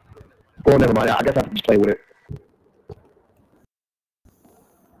 Well, never mind. I guess I have to just play with it.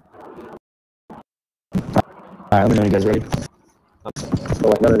 Alright, let me know when you guys ready. So,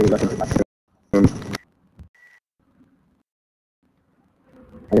 like, none of these I can do my tune.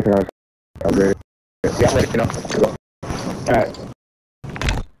 I guess I gotta upgrade it. Yeah, I'm ready, you know. Alright.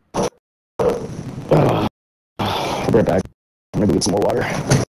 I'll be right back. I'm gonna get some more water.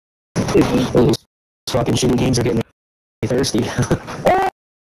 Those fucking shooting games are getting me thirsty.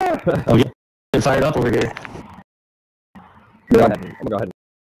 I'm getting fired up over here. I'm gonna go ahead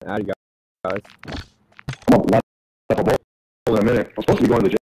and add you guys. Come on, in a minute. I'm supposed to be going to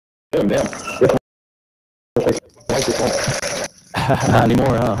the gym. Damn. Not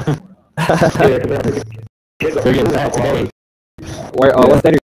anymore, huh? They're getting fat today. Where? What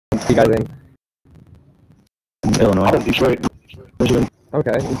state are you guys in? Illinois. I'm in Detroit, Michigan.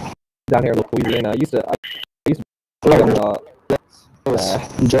 Okay. Down here in Louisiana. I used to play on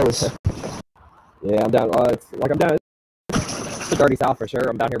I'm jealous. yeah, I'm down. I'm down. It's the dirty South for sure.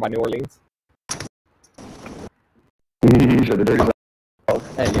 I'm down here by New Orleans. You said the dirty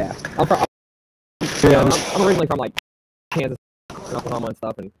South. Hey, yeah. I'm originally from like Kansas, Oklahoma, and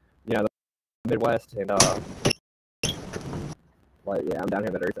stuff, and you know the Midwest, and like yeah, I'm down here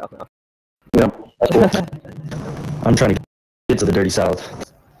in the dirty South now. Yeah, that's cool. I'm trying to get to the dirty South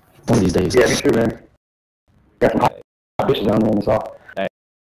one of these days. Yeah, me too, man. Got some hot bitches down there in the South. Hey,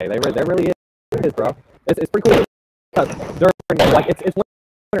 there really is, bro. It's pretty cool. Because during like it's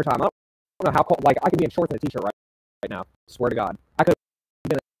winter time. I don't know how cold. Like I could be in shorts and a t-shirt right now. Swear to God, I could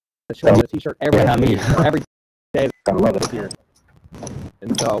be in a shorts and a t-shirt every day this year.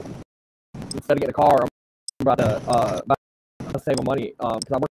 And so instead of getting a car, I'm about to save my money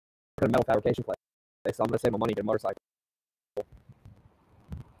because I work at a metal fabrication place. So I'm gonna save my money to get a motorcycle.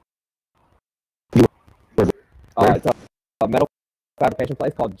 It's a metal fabrication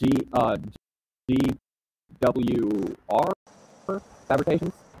place called GWR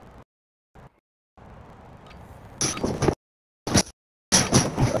Fabrications.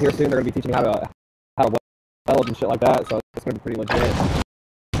 So here soon they're gonna be teaching me how to weld and shit like that. So it's gonna be pretty legit.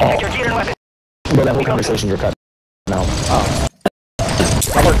 Get your gear and weapon. But that whole conversation you're cutting now.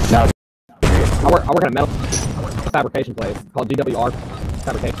 I work at a metal fabrication place called GWR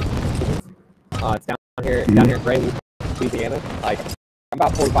Fabrications. It's down here in Grady, Louisiana. Like I'm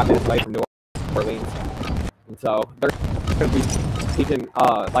about 45 minutes away from New Orleans, and so they're gonna be teaching.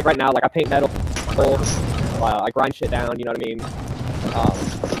 Like right now, like I paint metal, I grind shit down. You know what I mean? I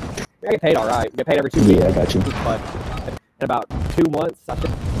get paid all right. Get paid every 2 weeks. Yeah, I got you. But in about 2 months, I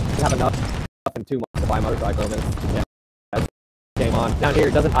should have enough in 2 months to buy a motorcycle. And then, yeah, that's game on. Down here,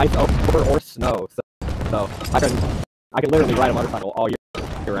 it doesn't ice over or snow, so I can literally ride a motorcycle all year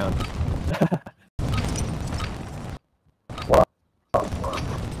round. Wow.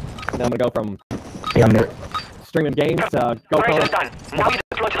 And then I'm gonna go from Yeah, I'm there. streaming games to go Operation is done. Now you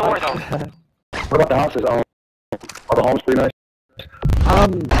deploy to the war zone. What about the houses? Are the homes pretty nice?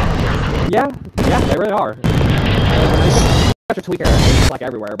 Yeah, they really are. Such a tweaker, it's like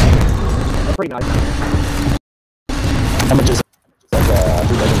everywhere, but they're pretty nice. How much is like a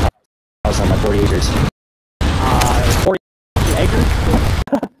 3-bedroom house on like 40 acres? 40 acres?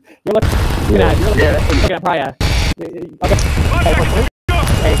 You're looking at probably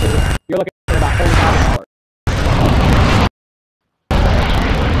acres. You're looking at about $40,000.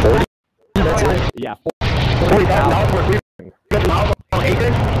 40? Yeah, $40,000 on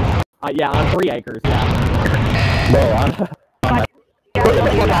acres? yeah, on 3 acres, yeah. Bro, Get the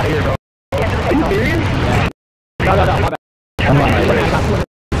fuck out of here, bro. Are you serious? No, my bad. I'm on my way.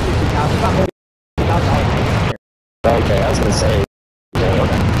 Okay, I was gonna say. Yeah,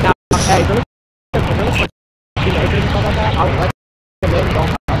 okay. Now, hey, for this acres and stuff like that, I would recommend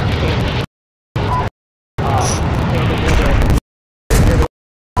don't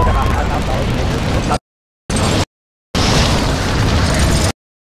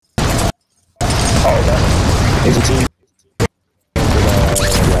There's a team.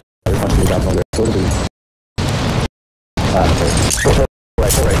 There's a bunch of jobs on there. So it'll be.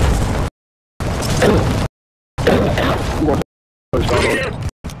 Right.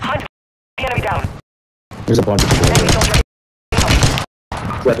 Hunt the enemy down. There's a bunch of people Enemy there. soldier.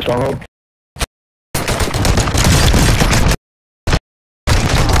 We're at the stronghold.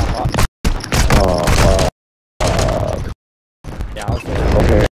 Yeah, I was saying.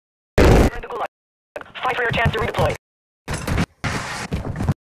 Okay. You're in the gulag. Fight for your chance to redeploy.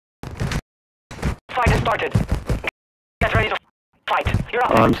 Fight has started. Get ready to fight. You're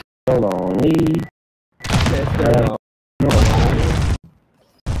up. I'm so lonely.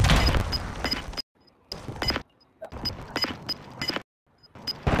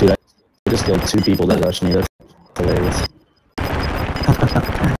 Dude, I just killed 2 people that rushed me. That's hilarious.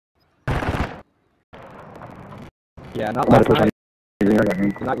 Yeah, not last night. You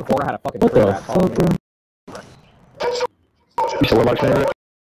The night before, I had a fucking What tree the rat follow fuck, me. bro? said what about saying?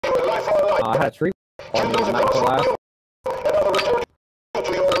 I had a tree follow me the night before last.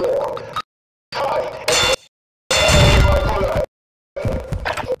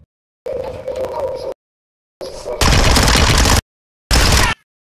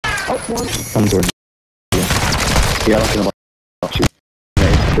 Come towards you. Yeah, I don't know about you.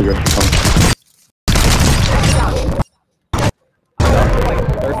 Yeah, figure out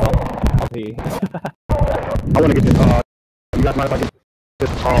P. I want to get this, you guys mind if I get this,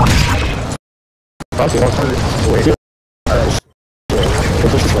 okay, I'll turn it. Wait.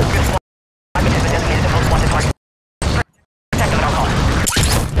 Push this way.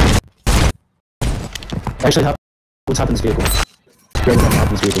 Actually, what's happened to this vehicle? What's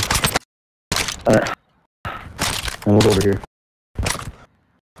happened to this vehicle? Alright. And we'll go over here.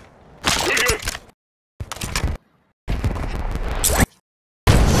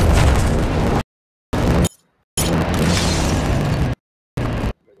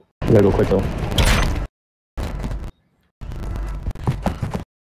 We gotta go quick though.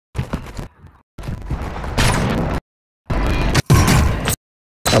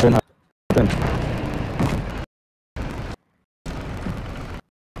 Hop in, hop in.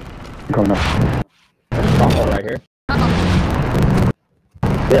 I'm coming up. Bomb right here.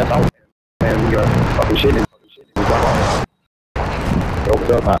 Yeah, I was. Man, we got fucking shit in. Yo,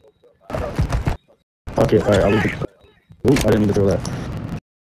 what's up? Okay, alright, I'll leave it. Ooh, I didn't mean to throw that.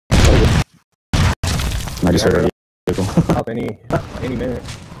 I just heard it. Up any minute.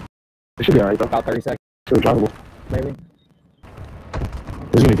 It should be alright though. About 30 seconds, Should be drivable. maybe.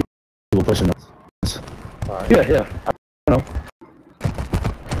 There's gonna be people pushing us. Right. Yeah. I know.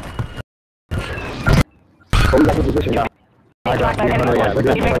 Oh, we got the position. Yeah. I got you. Oh, yeah, look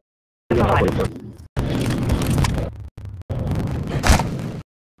at that.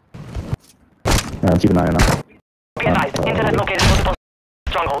 Keep an eye on that. Be advised, internet located multiple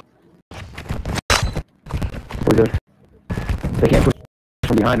stronghold. We're good. They can't push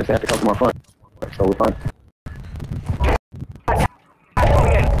from behind us, they have to come from our front. So we're fine.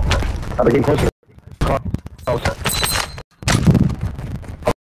 Are they getting closer? Close.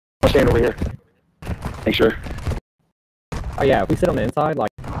 I'll stand over here. Make sure. Oh yeah, if we sit on the inside,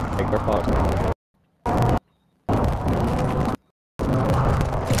 like they're fucked.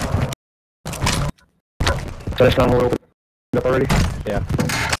 So that's not open up already? Yeah.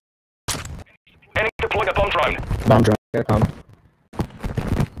 Enemy deployed a bomb drone. Bomb drone. Here it comes.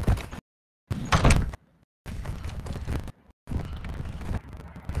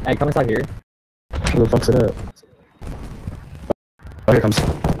 Hey, come inside here. Where the fuck's it at? Oh, here it comes.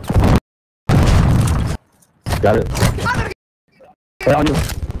 Got it. Hey, on you.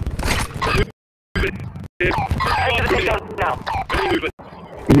 Head to the safe zone now.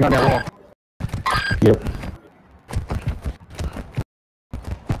 You got that wall. Yep.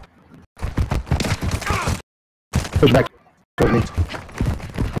 Push back. Towards me.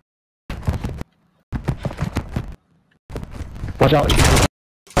 Watch out.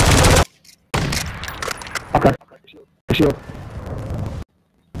 Okay. Shield.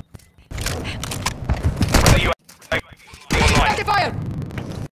 Active fire!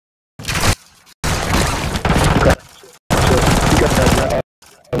 Okay. You got that,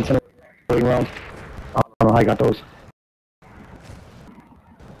 round. I don't know how you got those.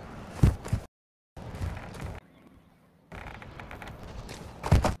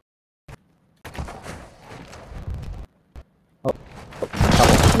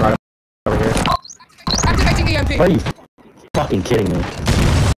 Right over here. Activating EMP! Are you fucking kidding me?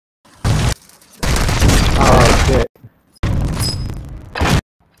 Oh shit.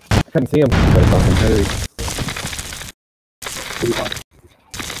 I couldn't see him. But fucking hurry.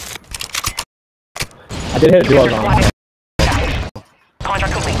 I did hit a duo zone.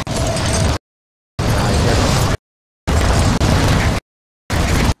 Contract complete.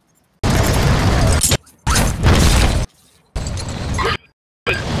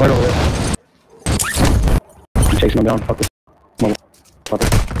 Right over there. I'm chasing him down. Fuck this. Motherfucker.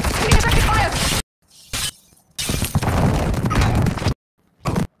 Taking effective fire!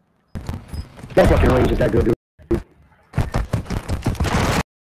 No fucking range is that good, dude.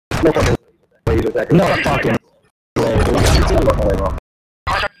 No fucking range is that good. No fucking way.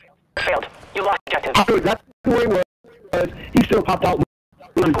 Contract failed. You lost objective. Dude, that's the way it was. He still popped out.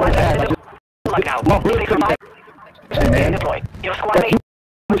 Really quite fast. I just, Like now. my really Safe couldn't survive. man. Deploy. Your squad mate. He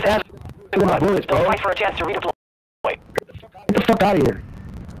was asking for my bullets, Don't bro. fight for a chance to redeploy. Get the fuck out of here.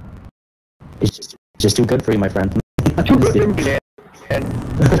 It's just too good for you, my friend. Too good for me, man.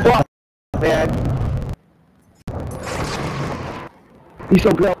 Fuck, man. He's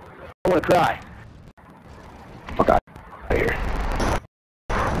so good, I wanna cry. Fuck out of here.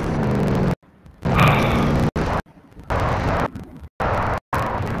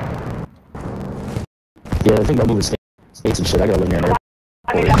 Yeah, I think about moving states and shit. I gotta live near there.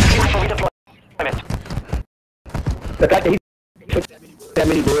 I need that for redeployment. The fact that he took that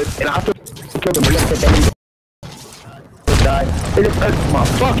many bullets, and I took him, we took that many bullets, died. It just hurts my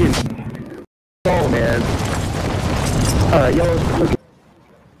fucking soul, man. Alright, yo,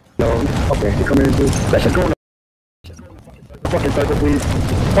 Okay, you come here, dude. Let's just go in the fucking circle, please.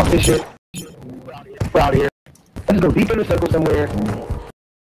 Fuck this shit. We're out of here. Let's just go deep in the circle somewhere.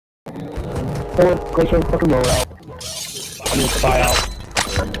 Or go some fucking roll out. I need to fly out.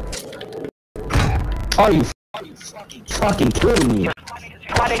 Are you fucking kidding me?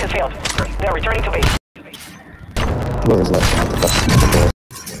 Squad 8 has failed. They're returning to base. Whoever's left.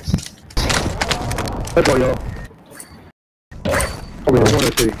 Let's go, yo. Okay, let's go to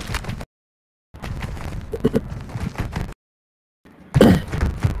the city.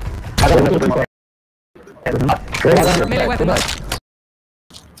 I got another thing. Made a weapon.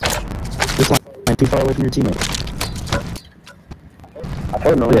 This line too far away from your teammate. I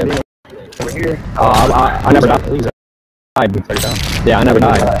told him, Yeah. over here. I never died. Please, Yeah, I never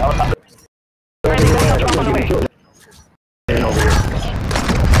died. And over here.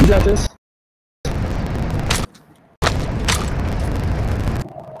 you got this?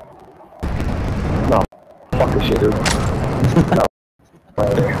 No. Fuck this shit, dude. No.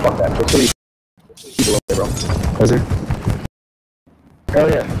 Fuck that. There's 3 people up there, bro. Was there? Hell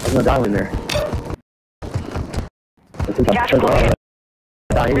yeah. I'm gonna die in there. Since I'm Cash turned around, located.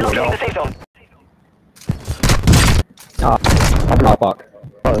 I'm dying anyway, Relocating no. the safe zone. Oh, fuck.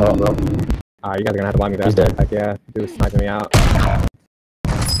 Oh, no, bro. You guys are gonna have to buy me back. He's dead. Heck yeah, dude was sniping me out.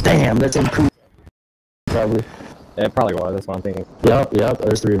 Damn, that's improved. Probably. It probably was, that's what I'm thinking. Yep,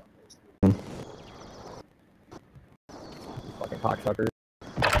 there's 3. Fucking cocksuckers.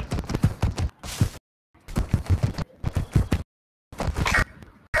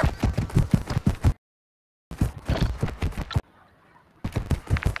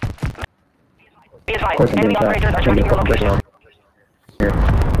 Be Of advised, course I'm enemy doing operators that. are I'm tracking gonna your fucking break location. around here.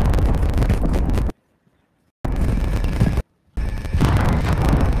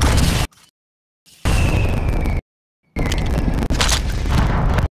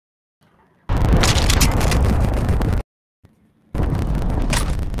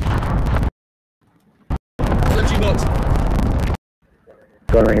 Let you nuts.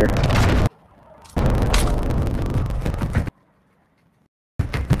 Going right here.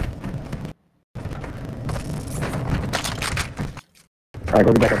 Alright,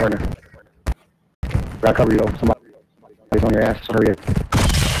 go get back up, partner. Gotta cover you, though. Somebody's on your ass, so hurry up.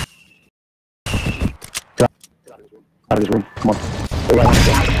 Get out of this room. Come on. Go right on.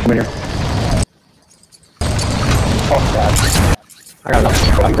 Come in here. Oh, God. I got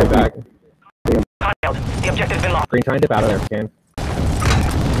enough. I'll go back. Failed. The objective's been lost. Green, try and dip out of there if you can.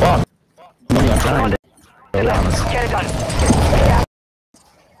 Fuck. Money, I'm trying to. Be honest. Get it done.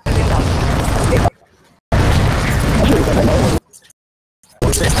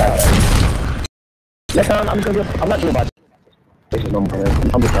 Next time, I'm not doing about this no more,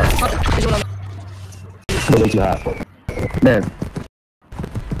 man. I'm just sorry. It's way too hot. Man.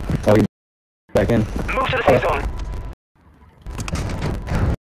 Oh, you back in? Move to the safe zone.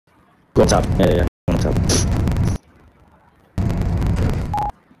 Go up top. Yeah. Go up top.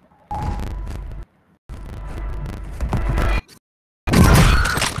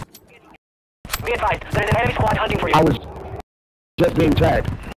 Be advised, there is an enemy squad hunting for you. I was just being tracked.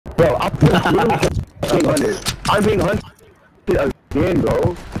 Bro, I'm literally just being hunted. I'm being hunted again,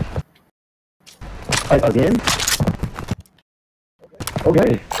 bro. Like, again?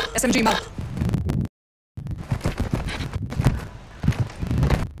 Okay. SMG mod.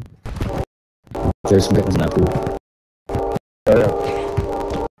 There's some victims in that pool. Oh, yeah.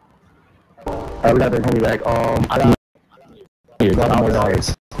 Alright, we gotta bring homie back. I got... Here, got more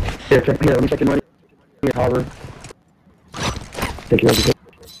dollars. Here, let me check your money. Here, Harbor. Take your money.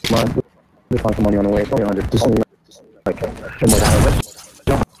 Come on. Let's find some money on the way. It's only 100. Just only like 10 more dollars. Let's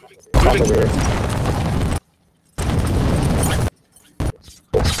jump off over here.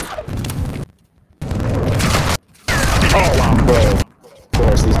 Oh, wow, bro. Of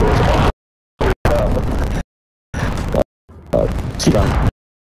course, these boys are keep on.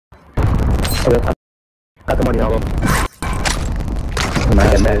 Okay, got the money all up.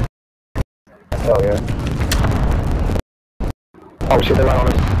 Man. Oh, yeah. Oh, shit, they're right on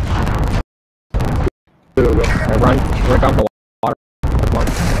us. There we go. Run down the water. Come on.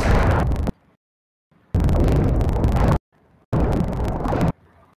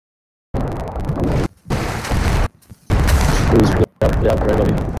 Yep, right,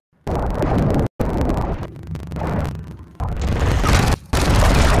 buddy.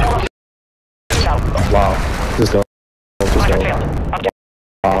 Wow. Just go. Just Mission go. failed. Objective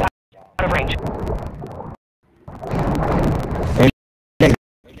Wow. out of range.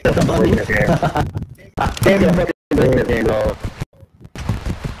 Damn, you're fucking business, man, bro.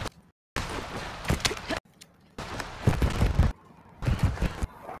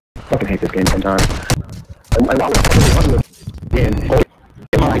 fucking hate this game sometimes. And why would I fucking want to again?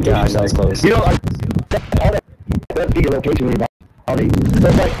 Oh my gosh, that was close. You know, all that be your location when you're body. So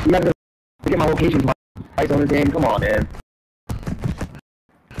it's like, you have to get my location twice on this game. Come on, man.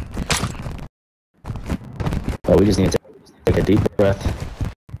 Oh, we just need to take a deep breath.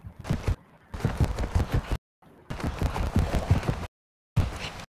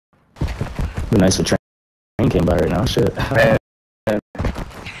 Be nice if train came by right now. Shit. Man.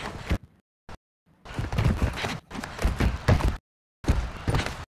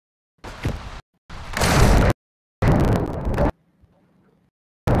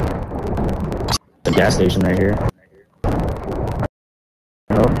 The gas station right here.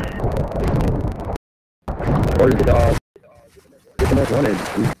 No. Or just get the next one and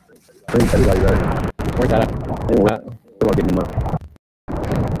bring everybody right. Where's that at? We're all getting them up.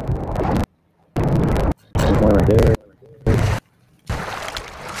 There's one right there.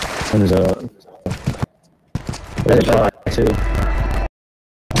 And there's a shot too.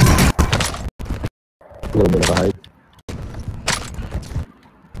 A little bit of a height.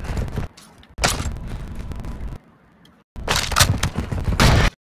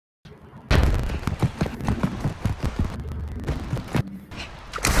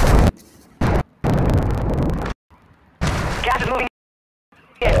 Gas is moving.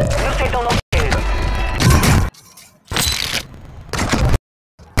 Yes, new safe zone located.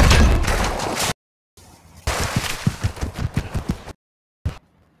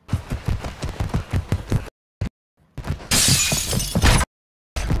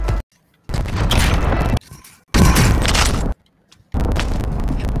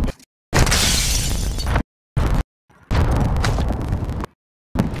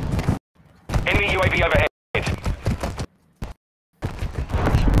 Enemy UAV overhead.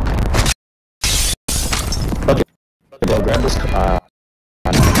 Okay, bro, grab this.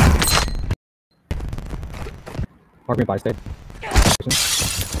 Park me by state.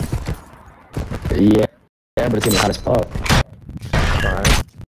 Yeah, but it's in the hottest spot. Alright.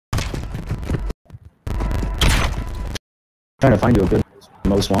 Trying to find you a good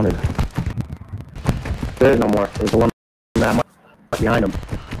most wanted. There's no more. There's the one that behind him.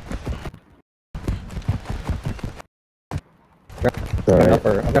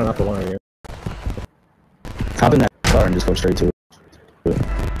 I've got enough for one of you. Hop in that car and just go straight to it.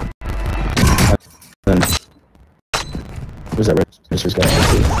 Then, where's that register's guy?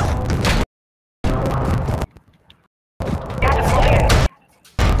 Gas is moving in.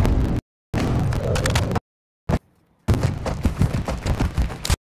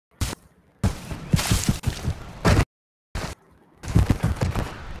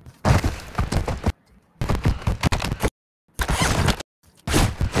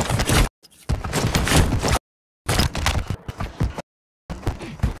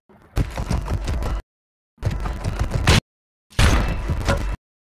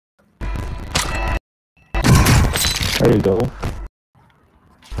 There you go.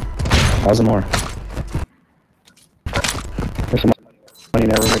 How's some more? There's some money in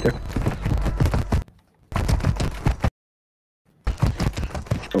that room right there.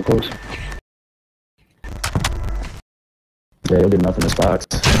 So close. Yeah, you'll get enough in this box.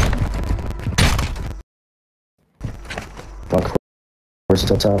 Fuck, where's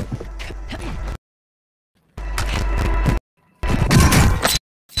it up?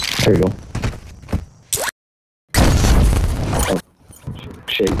 There you go.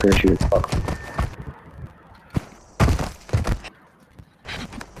 Shit, parachute. Fuck.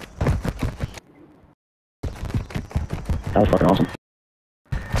 That was fucking awesome.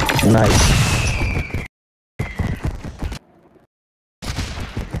 Nice.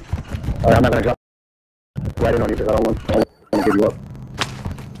 Alright, I'm not gonna drop right in on you because I don't want to give you up.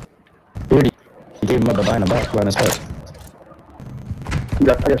 Dude, he gave him up behind the back, behind his back.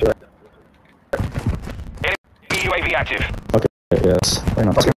 Yeah, I guess you're right. Enemy UAV active. Okay, yes. Right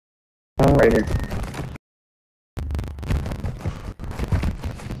now. Right here.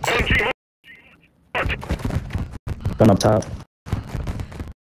 Gun up top.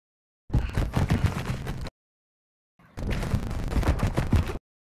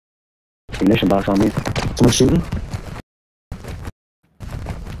 Ignition box on me. Someone shooting?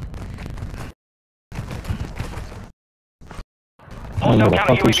 Oh, No the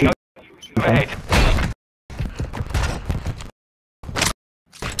counter fuck you UAV shooting? overhead.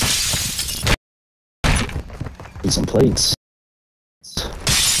 Need some plates.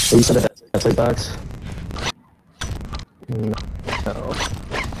 Oh, you said that plate box? No.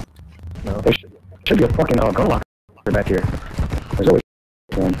 No. There should be a fucking gun locker back here. There's always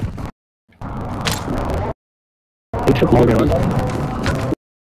one. He took longer on.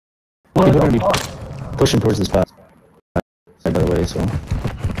 People are gonna be pushing towards this spot. By the way, so.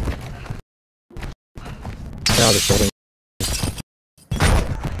 Now they're building.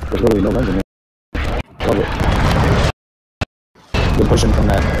 There's literally no guns in here. Love it. They're pushing from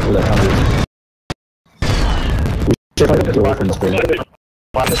that where that counter is. We should try to get away from this bridge.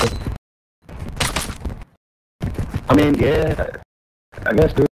 I mean, yeah, I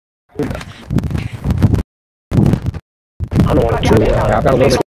guess, dude. I don't want to Yeah, I've got a little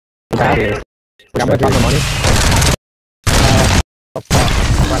bit of cash here. I got my drop of money.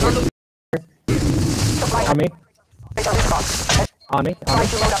 On me. On me. On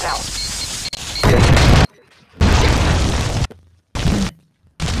me.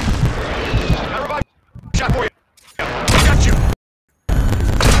 Shot for you. I got you.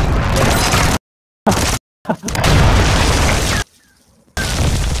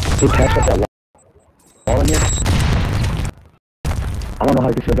 He patched up that wall in here. I don't know how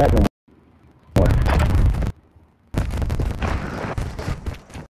you feel back no more.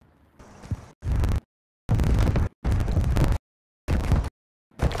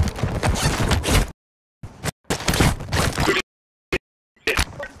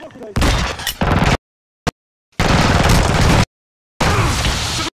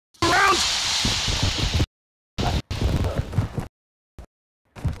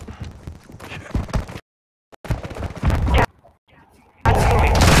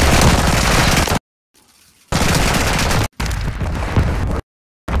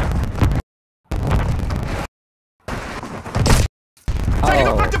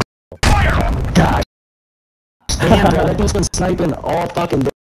 God damn, bro, that dude's been sniping all fucking day.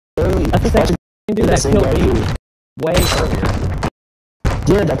 That's the same dude that Same killed guy, me dude. way earlier.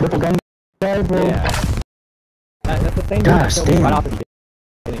 Yeah, that purple gun guy, bro. Yeah. That's the same dude that Gosh, killed me damn. right off the beginning.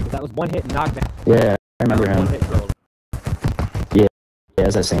 Because that was one hit knockdown. Yeah, I remember One him. hit kill. Yeah,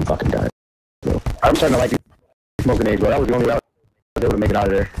 it's that same fucking guy. I'm starting to like smoke grenades, bro. That was the only way I was able to make it out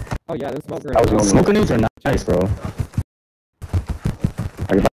of there. Oh yeah, this smoke That was the only Smoke grenades are nice, bro.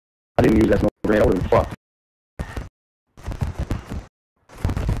 Like, if I didn't use that smoke grenade, I would have been fucked.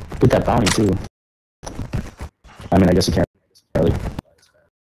 With that bounty, too. I mean, I guess you can't really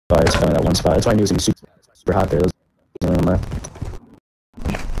buy it in that one spot. That's why I'm using super hot there. Those on there.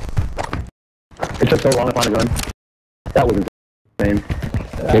 It took so long to find a gun. That was insane.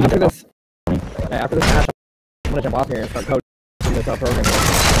 After this match, I'm gonna jump off here and start coding this program.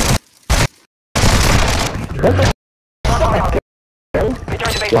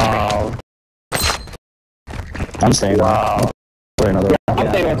 Wow. I'm staying. Wow. For another. I'm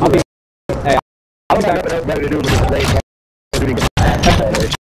Yeah. saying I'll be. Hey, I don't have nothing to do with this play.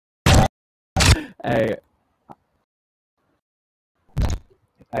 hey.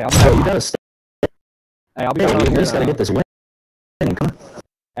 Hey, So you gotta stay. I'll be back on You here. just gotta get this win. Come on.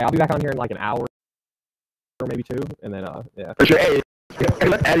 Hey, I'll be back on here in like an hour or maybe two, and then yeah. For sure. Hey,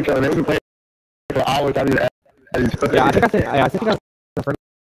 let's add each other, man. We can play for hours. I need to add each other. Yeah, I think I got a friend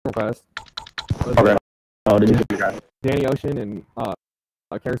request. Okay. Oh, did you? Danny Ocean and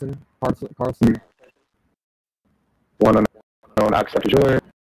Carlson. One unknown, I accepted yours,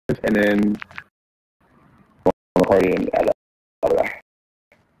 and then one on the party and add that other guy.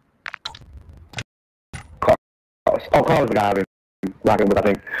 Carlos. Oh, Carlos is the guy I've been rocking with, I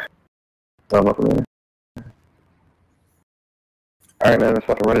think. So I'm up for me. Alright, man, let's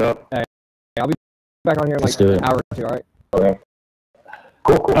fucking run it up. Hey, I'll be back on here in Let's like do an it. hour or two, alright? Okay.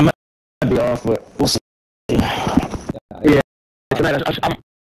 Cool. I might be off, but we'll see. Yeah. Tonight,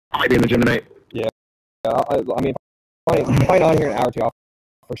 I might be in the gym tonight. I mean, probably on here in an hour or two. I'll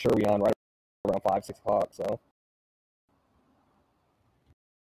for sure be on right around 5, 6 o'clock. So.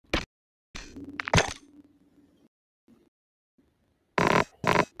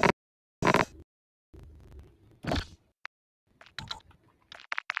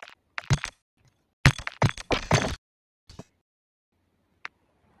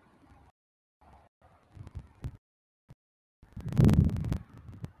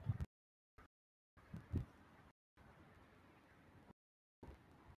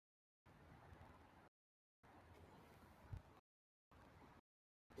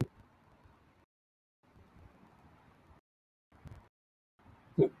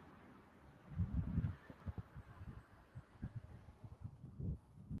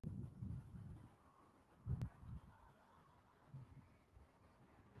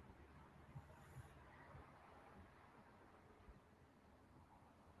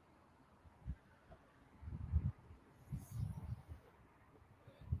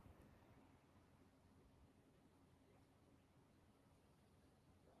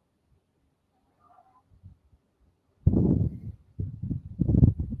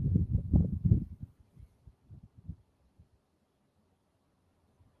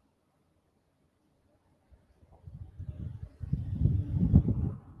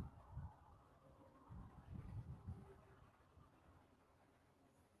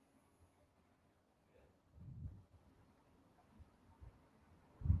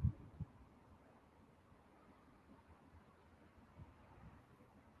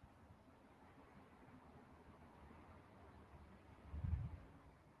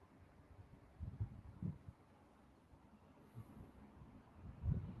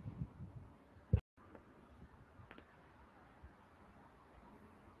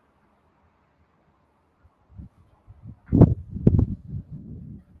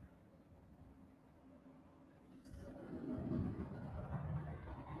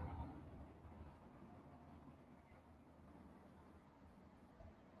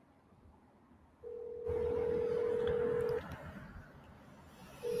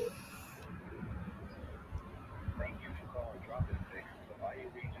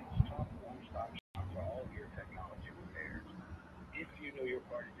 your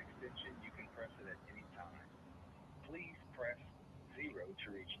party's extension, you can press it at any time. Please press 0 to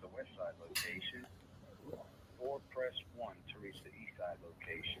reach the west side location, or press 1 to reach the east side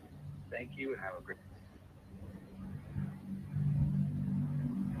location. Thank you and have a great day.